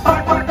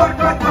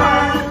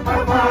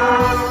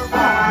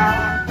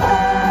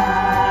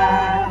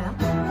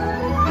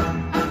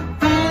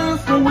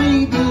 Fast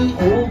away the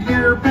old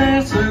year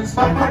passes.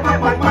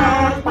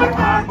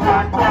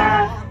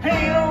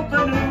 Hail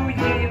the new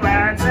ye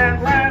lads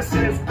and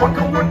lasses.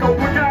 Waka, waka,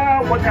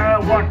 waka, waka,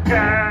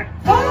 waka.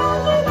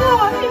 Follow the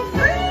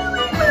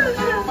merry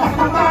measures.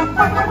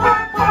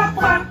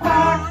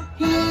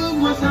 He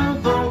was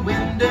of the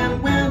wind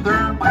and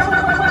weather.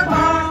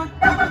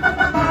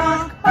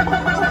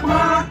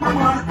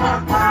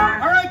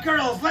 Alright,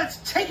 girls, let's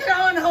take it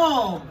on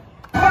home.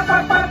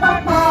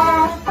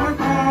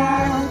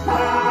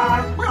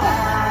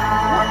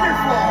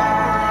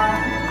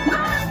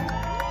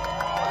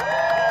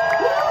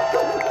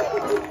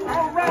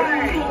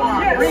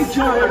 Great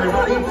job,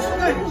 everybody.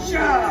 Good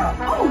job.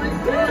 Oh,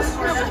 this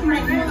was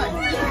great.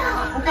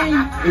 Okay,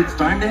 it's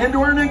time to head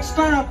to our next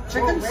stop.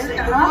 Chicken steak.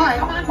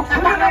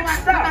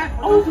 Next stop.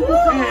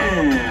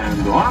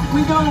 And off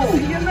we go.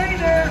 See you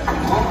later.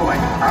 Oh boy.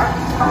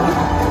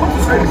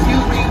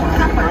 Excuse me.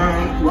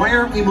 Why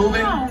aren't we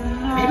moving?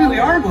 Maybe we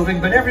are moving,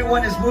 but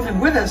everyone is moving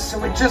with us,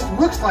 so it just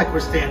looks like we're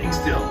standing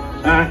still.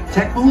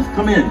 Tech booth,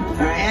 come in.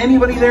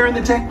 Anybody there in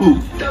the tech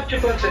booth? Dr.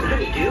 Bugs and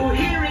Honeydew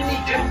here in the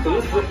tech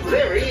booth with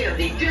Larry and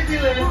the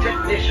Disneyland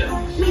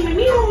technicians.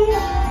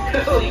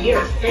 Oh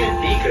yes, and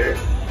Beaker.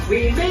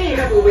 We may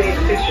have a way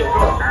to fix your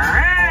problem.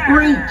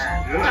 Great.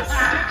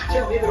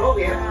 Tell me that all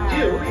we have to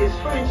do is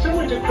find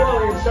someone to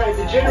crawl inside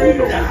the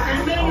generator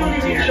and manually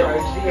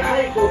recharge the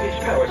high voltage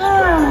power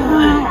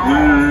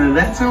supply.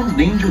 That sounds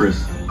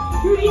dangerous.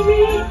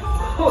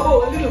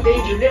 Oh, a little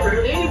danger never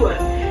hurt anyone.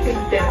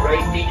 Isn't that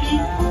right, Beaky?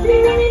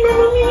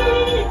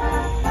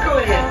 Go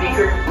ahead,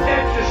 Beaker.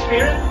 That's the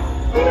spirit.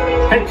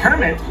 Hey,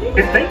 Kermit,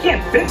 if they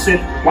can't fix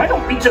it, why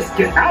don't we just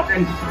get out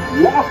and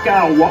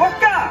waka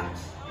waka?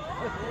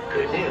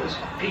 Good news.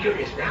 Beaker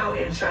is now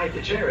inside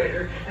the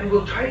generator and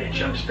will try to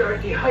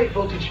jumpstart the high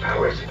voltage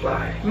power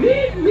supply.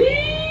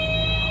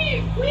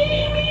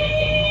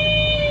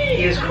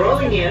 He is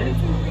crawling in.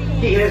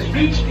 He has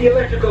reached the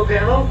electrical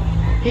panel.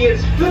 He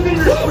is flipping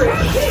the switch.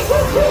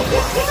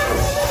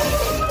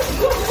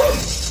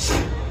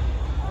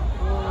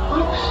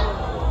 Oops.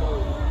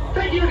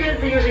 Thank you again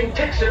for using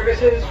tech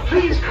services.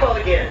 Please call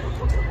again.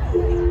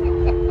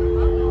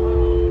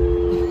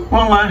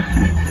 Well,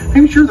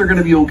 I'm sure they're going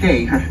to be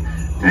okay.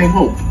 I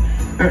hope.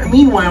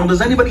 Meanwhile,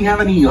 does anybody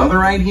have any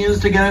other ideas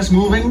to get us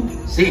moving?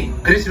 See,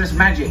 Christmas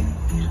magic.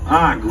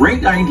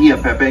 Great idea,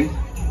 Pepe.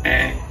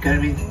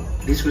 Carmen,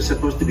 this was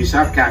supposed to be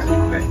sarcastic,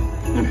 but...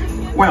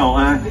 Well,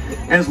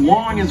 as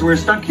long as we're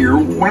stuck here,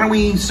 why don't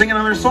we sing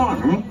another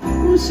song,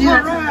 Oh, see,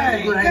 that's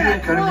a good idea,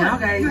 Carmen.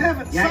 Okay.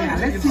 Yeah,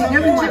 let's sing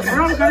everyone.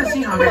 We're all going to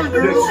sing, okay?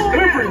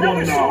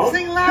 Everyone now.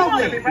 Sing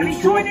loudly.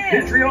 Everybody join in.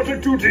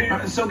 Patriotic duty.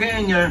 So,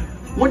 gang,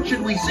 what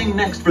should we sing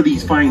next for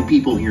these fine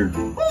people here?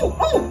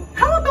 Oh,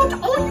 how about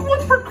all you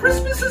want for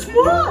Christmas is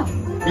moi?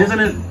 Isn't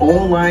it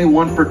all I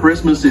want for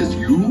Christmas is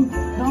you?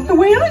 Not the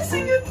way I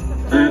sing it.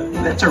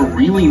 That's a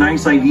really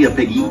nice idea,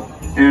 Piggy.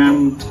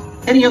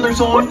 Any other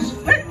songs?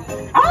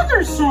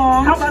 Other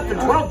songs? How about the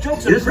 12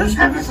 jokes of Christmas?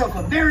 Have yourself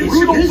a very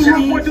Rudolph the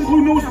Red-Nosed and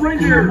Blue-Nosed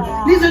Reindeer.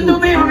 Listen to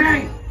me,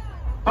 okay?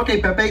 Okay,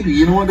 Pepe, do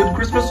you know a good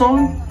Christmas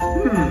song?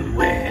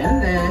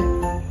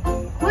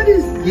 What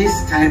is this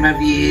time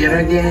of year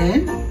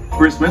again?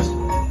 Christmas.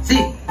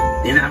 Sí,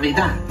 de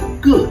Navidad.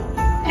 Good.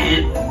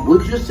 And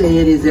would you say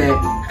it is a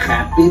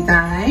happy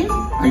time?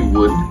 I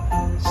would.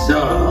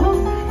 So,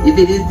 if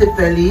it is the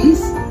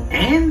Feliz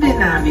and the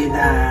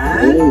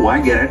Navidad... Oh, I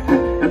get it.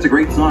 That's a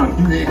great song.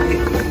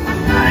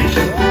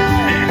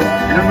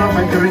 I don't know if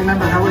I can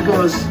remember how it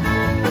goes.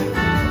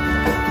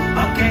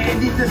 Okay,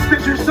 this is a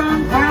special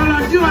song for all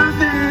of you out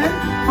there.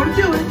 For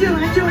you and you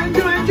and you and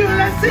you and you.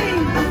 Let's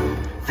sing.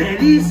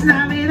 Feliz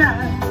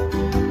Navidad.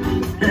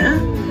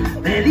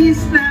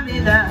 Feliz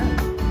Navidad.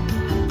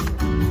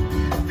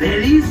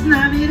 Feliz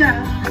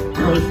Navidad.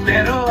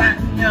 Próspero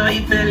año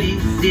y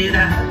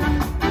felicidad.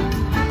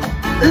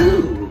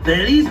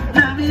 Feliz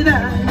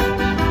Navidad.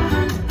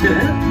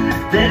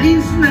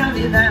 Feliz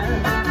Navidad.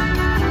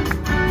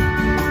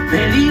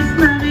 Feliz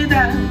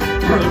Navidad.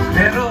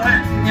 Próspero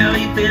año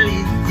y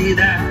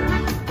felicidad.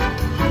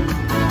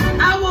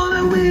 I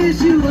wanna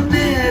wish you a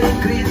Merry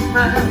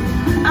Christmas.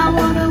 I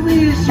wanna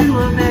wish you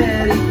a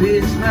Merry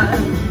Christmas.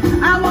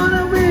 I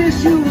wanna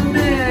wish you a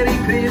Merry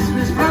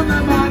Christmas from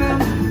the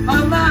bottom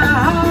of my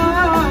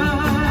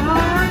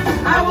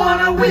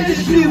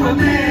you a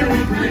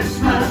Merry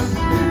Christmas.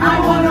 I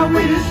wanna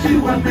wish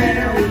you a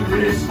Merry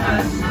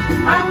Christmas.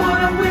 I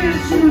wanna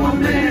wish you a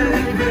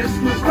Merry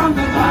Christmas from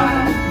the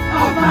bottom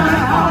of my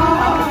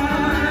heart.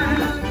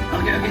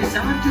 Okay,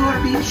 some of you are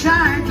being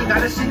shy. You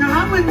gotta sing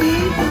along with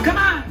me. Come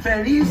on.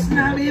 Feliz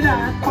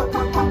Navidad. Feliz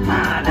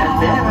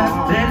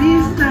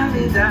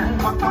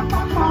Navidad.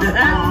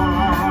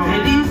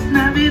 Feliz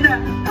Navidad.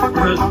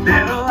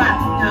 Prospero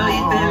año y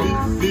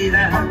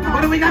felicidad.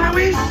 What are we gonna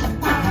wish?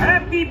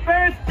 Happy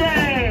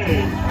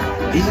birthday!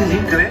 This is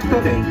incorrect,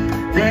 okay?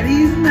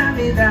 Feliz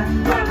Navidad.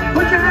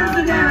 Put your hands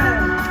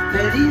together.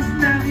 Feliz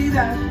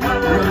Navidad.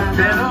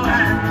 Prospero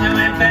año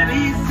y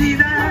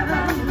felicidad.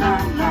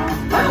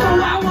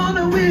 Oh, I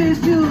wanna wish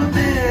you a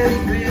Merry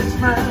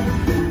Christmas.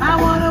 I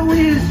wanna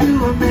wish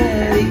you a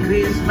Merry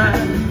Christmas.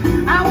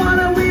 I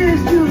wanna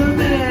wish you a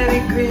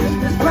Merry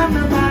Christmas from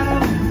the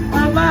bottom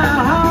of my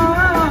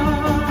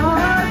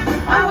heart.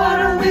 I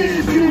wanna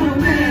wish you a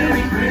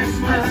Merry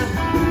Christmas.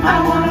 I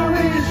wanna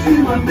wish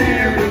you a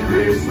Merry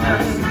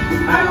Christmas.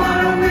 I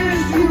wanna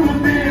wish you a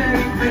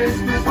Merry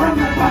Christmas from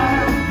the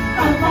bottom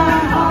of my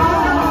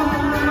heart.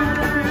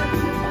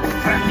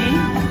 From me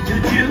to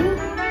you,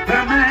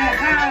 from my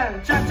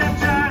heart,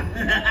 cha-cha-cha.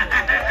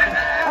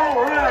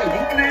 All right,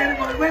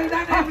 incredible. Well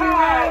done,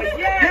 everyone.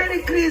 Yes. Merry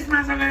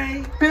Christmas,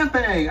 okay?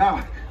 Pepe,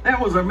 that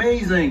was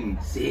amazing.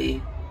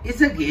 See,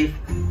 it's a gift.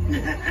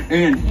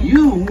 And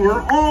you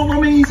were all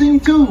amazing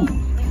too.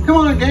 Come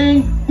on,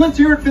 gang. Let's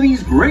hear it for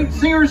these great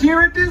singers here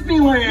at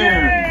Disneyland.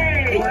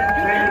 Yay!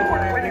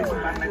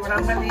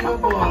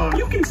 Unbelievable.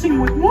 You can sing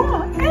with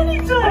more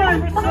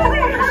anytime.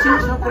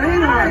 She's so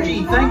great,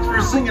 Gee, thanks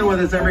for singing with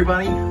us,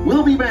 everybody.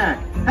 We'll be back.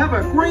 Have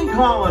a great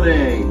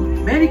holiday.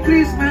 Merry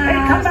Christmas.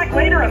 Hey, come back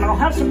later and I'll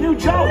have some new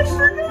jokes.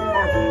 Or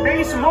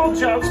maybe some old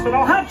jokes, but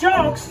I'll have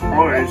jokes.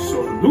 I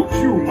salute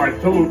you, my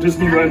fellow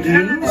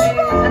Disneylandians.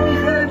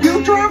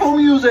 Cue travel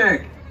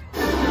music.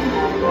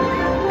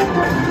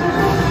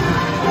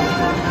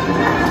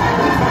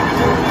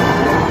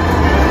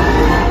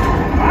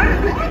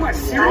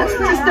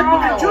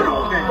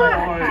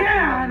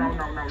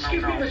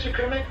 Excuse me, Mr.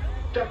 Kermit.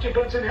 Dr.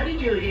 Bunsen, how did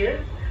you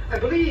hear? I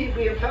believe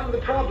we have found the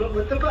problem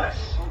with the bus.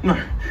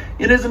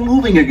 It isn't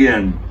moving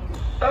again.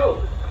 Oh,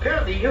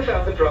 apparently you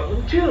found the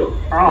problem too.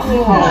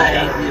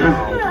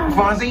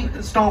 Fozzie,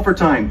 stall for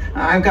time.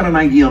 I've got an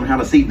idea on how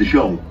to save the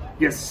show.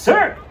 Yes,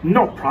 sir.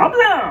 No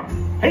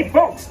problem. Hey,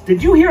 folks,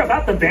 did you hear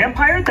about the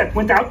vampire that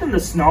went out in the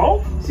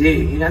snow?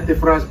 See, he got the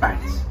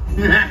frostbites.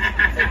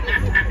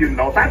 You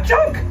know that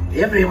joke?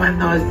 Everyone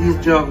knows this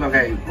joke,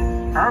 okay?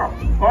 Oh,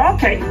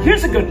 okay.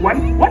 Here's a good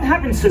one. What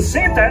happens to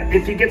Santa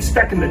if he gets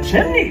stuck in the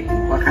chimney?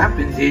 What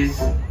happens is,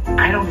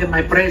 I don't get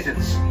my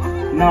presents.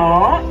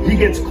 No, he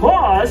gets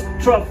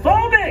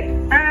claustrophobic.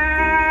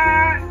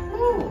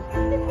 Oh,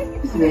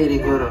 it's very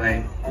good,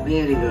 okay?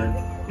 Very good.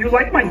 You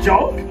like my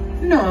joke?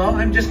 No,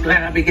 I'm just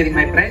glad I'll be getting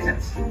my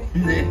presents.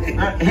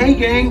 Hey,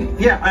 gang.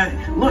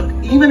 Look,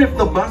 even if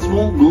the bus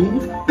won't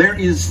move, there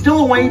is still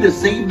a way to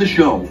save the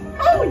show.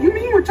 Oh, you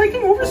mean we're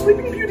taking over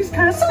Sleeping Beauty's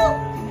castle?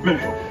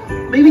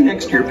 Maybe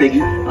next year,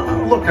 Piggy.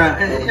 Look,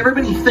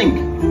 everybody think.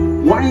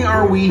 Why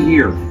are we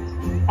here?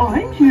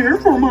 I'm here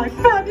for my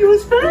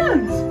fabulous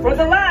fans. For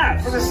the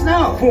laughs. For the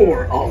snow.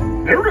 For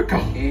America.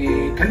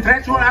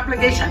 Contractual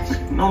obligations.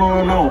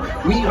 No.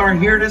 We are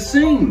here to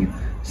sing.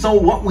 So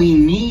what we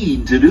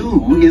need to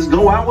do is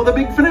go out with a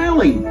big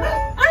finale.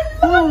 That's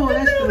true.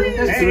 That's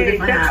Hey,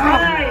 that's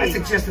right. I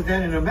suggested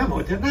that in a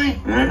memo, didn't I?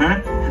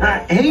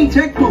 Hey,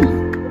 Tech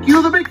Booth,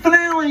 cue the big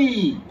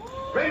finale.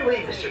 Right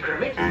away, Mr.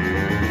 Kermit.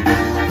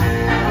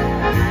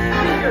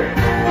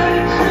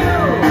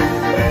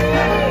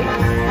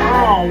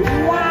 Oh,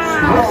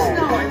 wow.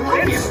 Snow, I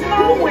love It's you.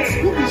 snowing.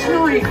 Spooky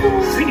snowing.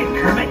 Sing it,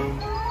 Kermit.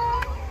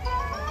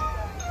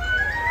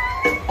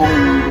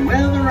 Oh, the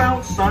weather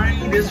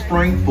outside is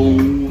frightful,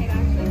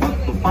 but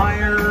the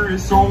fire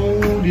is so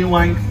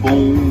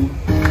delightful.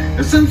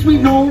 Since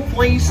we've no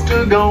place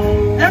to go,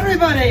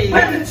 Everybody!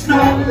 Let it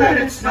snow,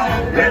 let it snow,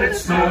 let it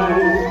snow.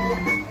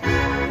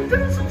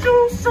 There's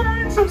no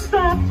signs of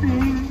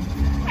stopping,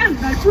 and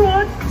I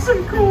brought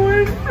some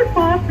corn for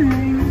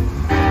popping.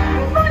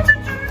 But you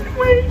didn't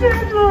wait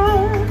that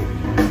long.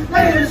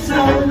 Let it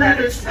snow,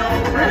 let it snow,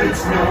 let it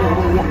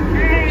snow.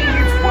 Hey,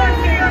 it's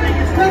working.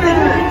 It's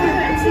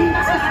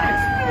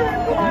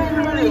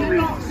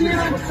see you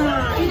next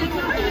time.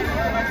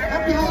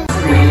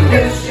 We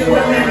wish you a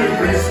Merry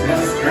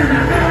Christmas and a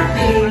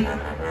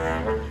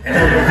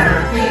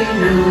Happy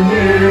New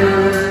Year.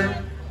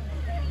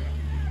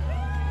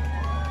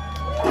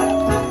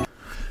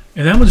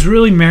 And that was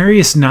really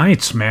Merriest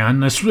Nites,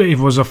 man. It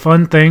was a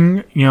fun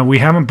thing. You know, we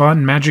haven't bought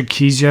Magic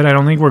Keys yet. I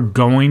don't think we're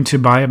going to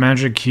buy a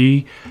Magic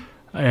Key.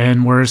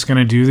 And we're just going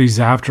to do these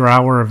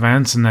after-hour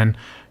events and then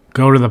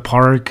go to the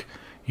park,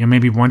 you know,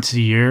 maybe once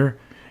a year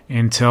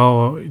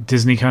until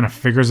Disney kind of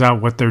figures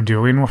out what they're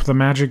doing with the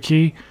Magic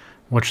Key,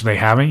 which they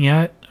haven't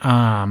yet.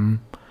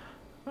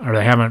 Or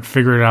they haven't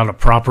figured out a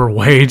proper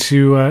way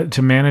to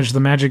manage the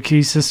Magic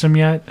Key system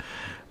yet.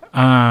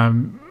 But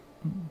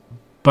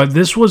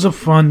this was a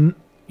fun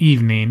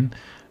evening.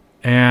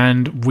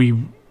 and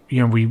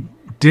we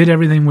did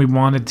everything we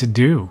wanted to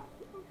do.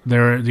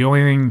 The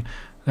only thing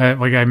that,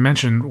 like I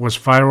mentioned, was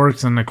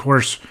fireworks, and of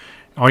course,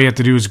 all you have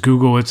to do is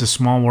Google "It's a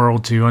Small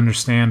World" to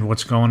understand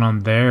what's going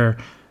on there,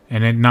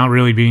 and it not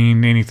really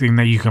being anything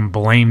that you can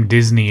blame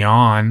Disney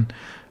on.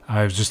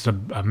 It was just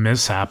a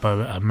mishap,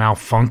 a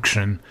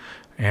malfunction,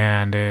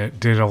 and it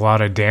did a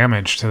lot of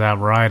damage to that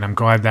ride. I'm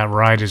glad that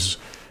ride is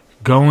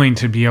going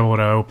to be able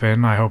to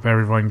open. I hope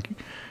everyone,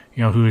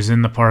 who is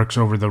in the parks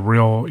over the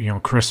real,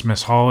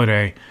 Christmas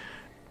holiday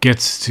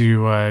gets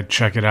to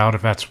check it out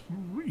if that's,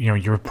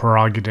 your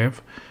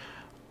prerogative.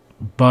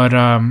 But,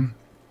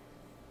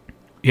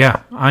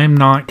 yeah, I'm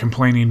not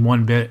complaining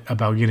one bit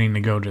about getting to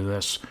go to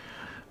this.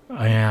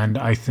 And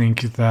I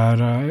think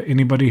that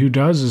anybody who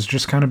does is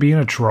just kind of being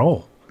a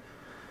troll.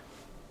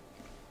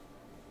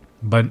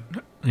 But,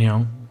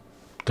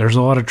 there's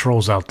a lot of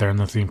trolls out there in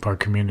the theme park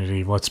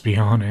community, let's be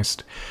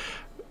honest.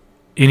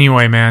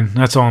 Anyway, man,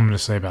 that's all I'm going to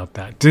say about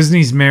that.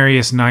 Disney's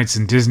Merriest Nites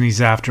and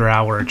Disney's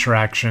after-hour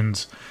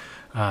attractions,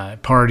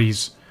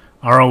 parties,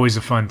 are always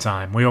a fun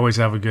time. We always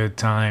have a good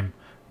time.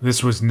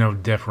 This was no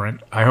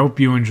different. I hope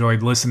you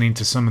enjoyed listening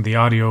to some of the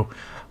audio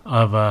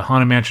of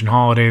Haunted Mansion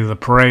Holiday, the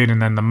parade,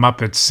 and then the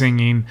Muppets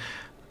singing.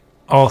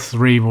 All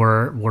three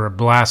were a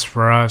blast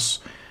for us.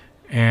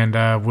 And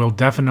we'll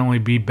definitely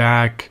be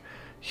back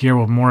here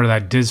with more of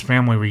that Diz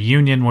Family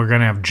reunion. We're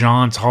going to have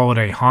John's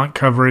holiday haunt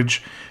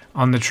coverage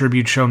on the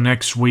tribute show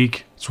next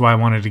week. That's why I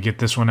wanted to get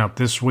this one out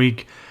this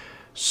week.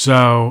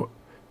 So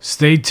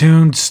stay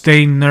tuned,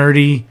 stay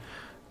nerdy,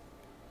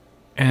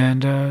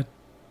 and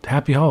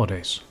happy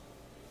holidays.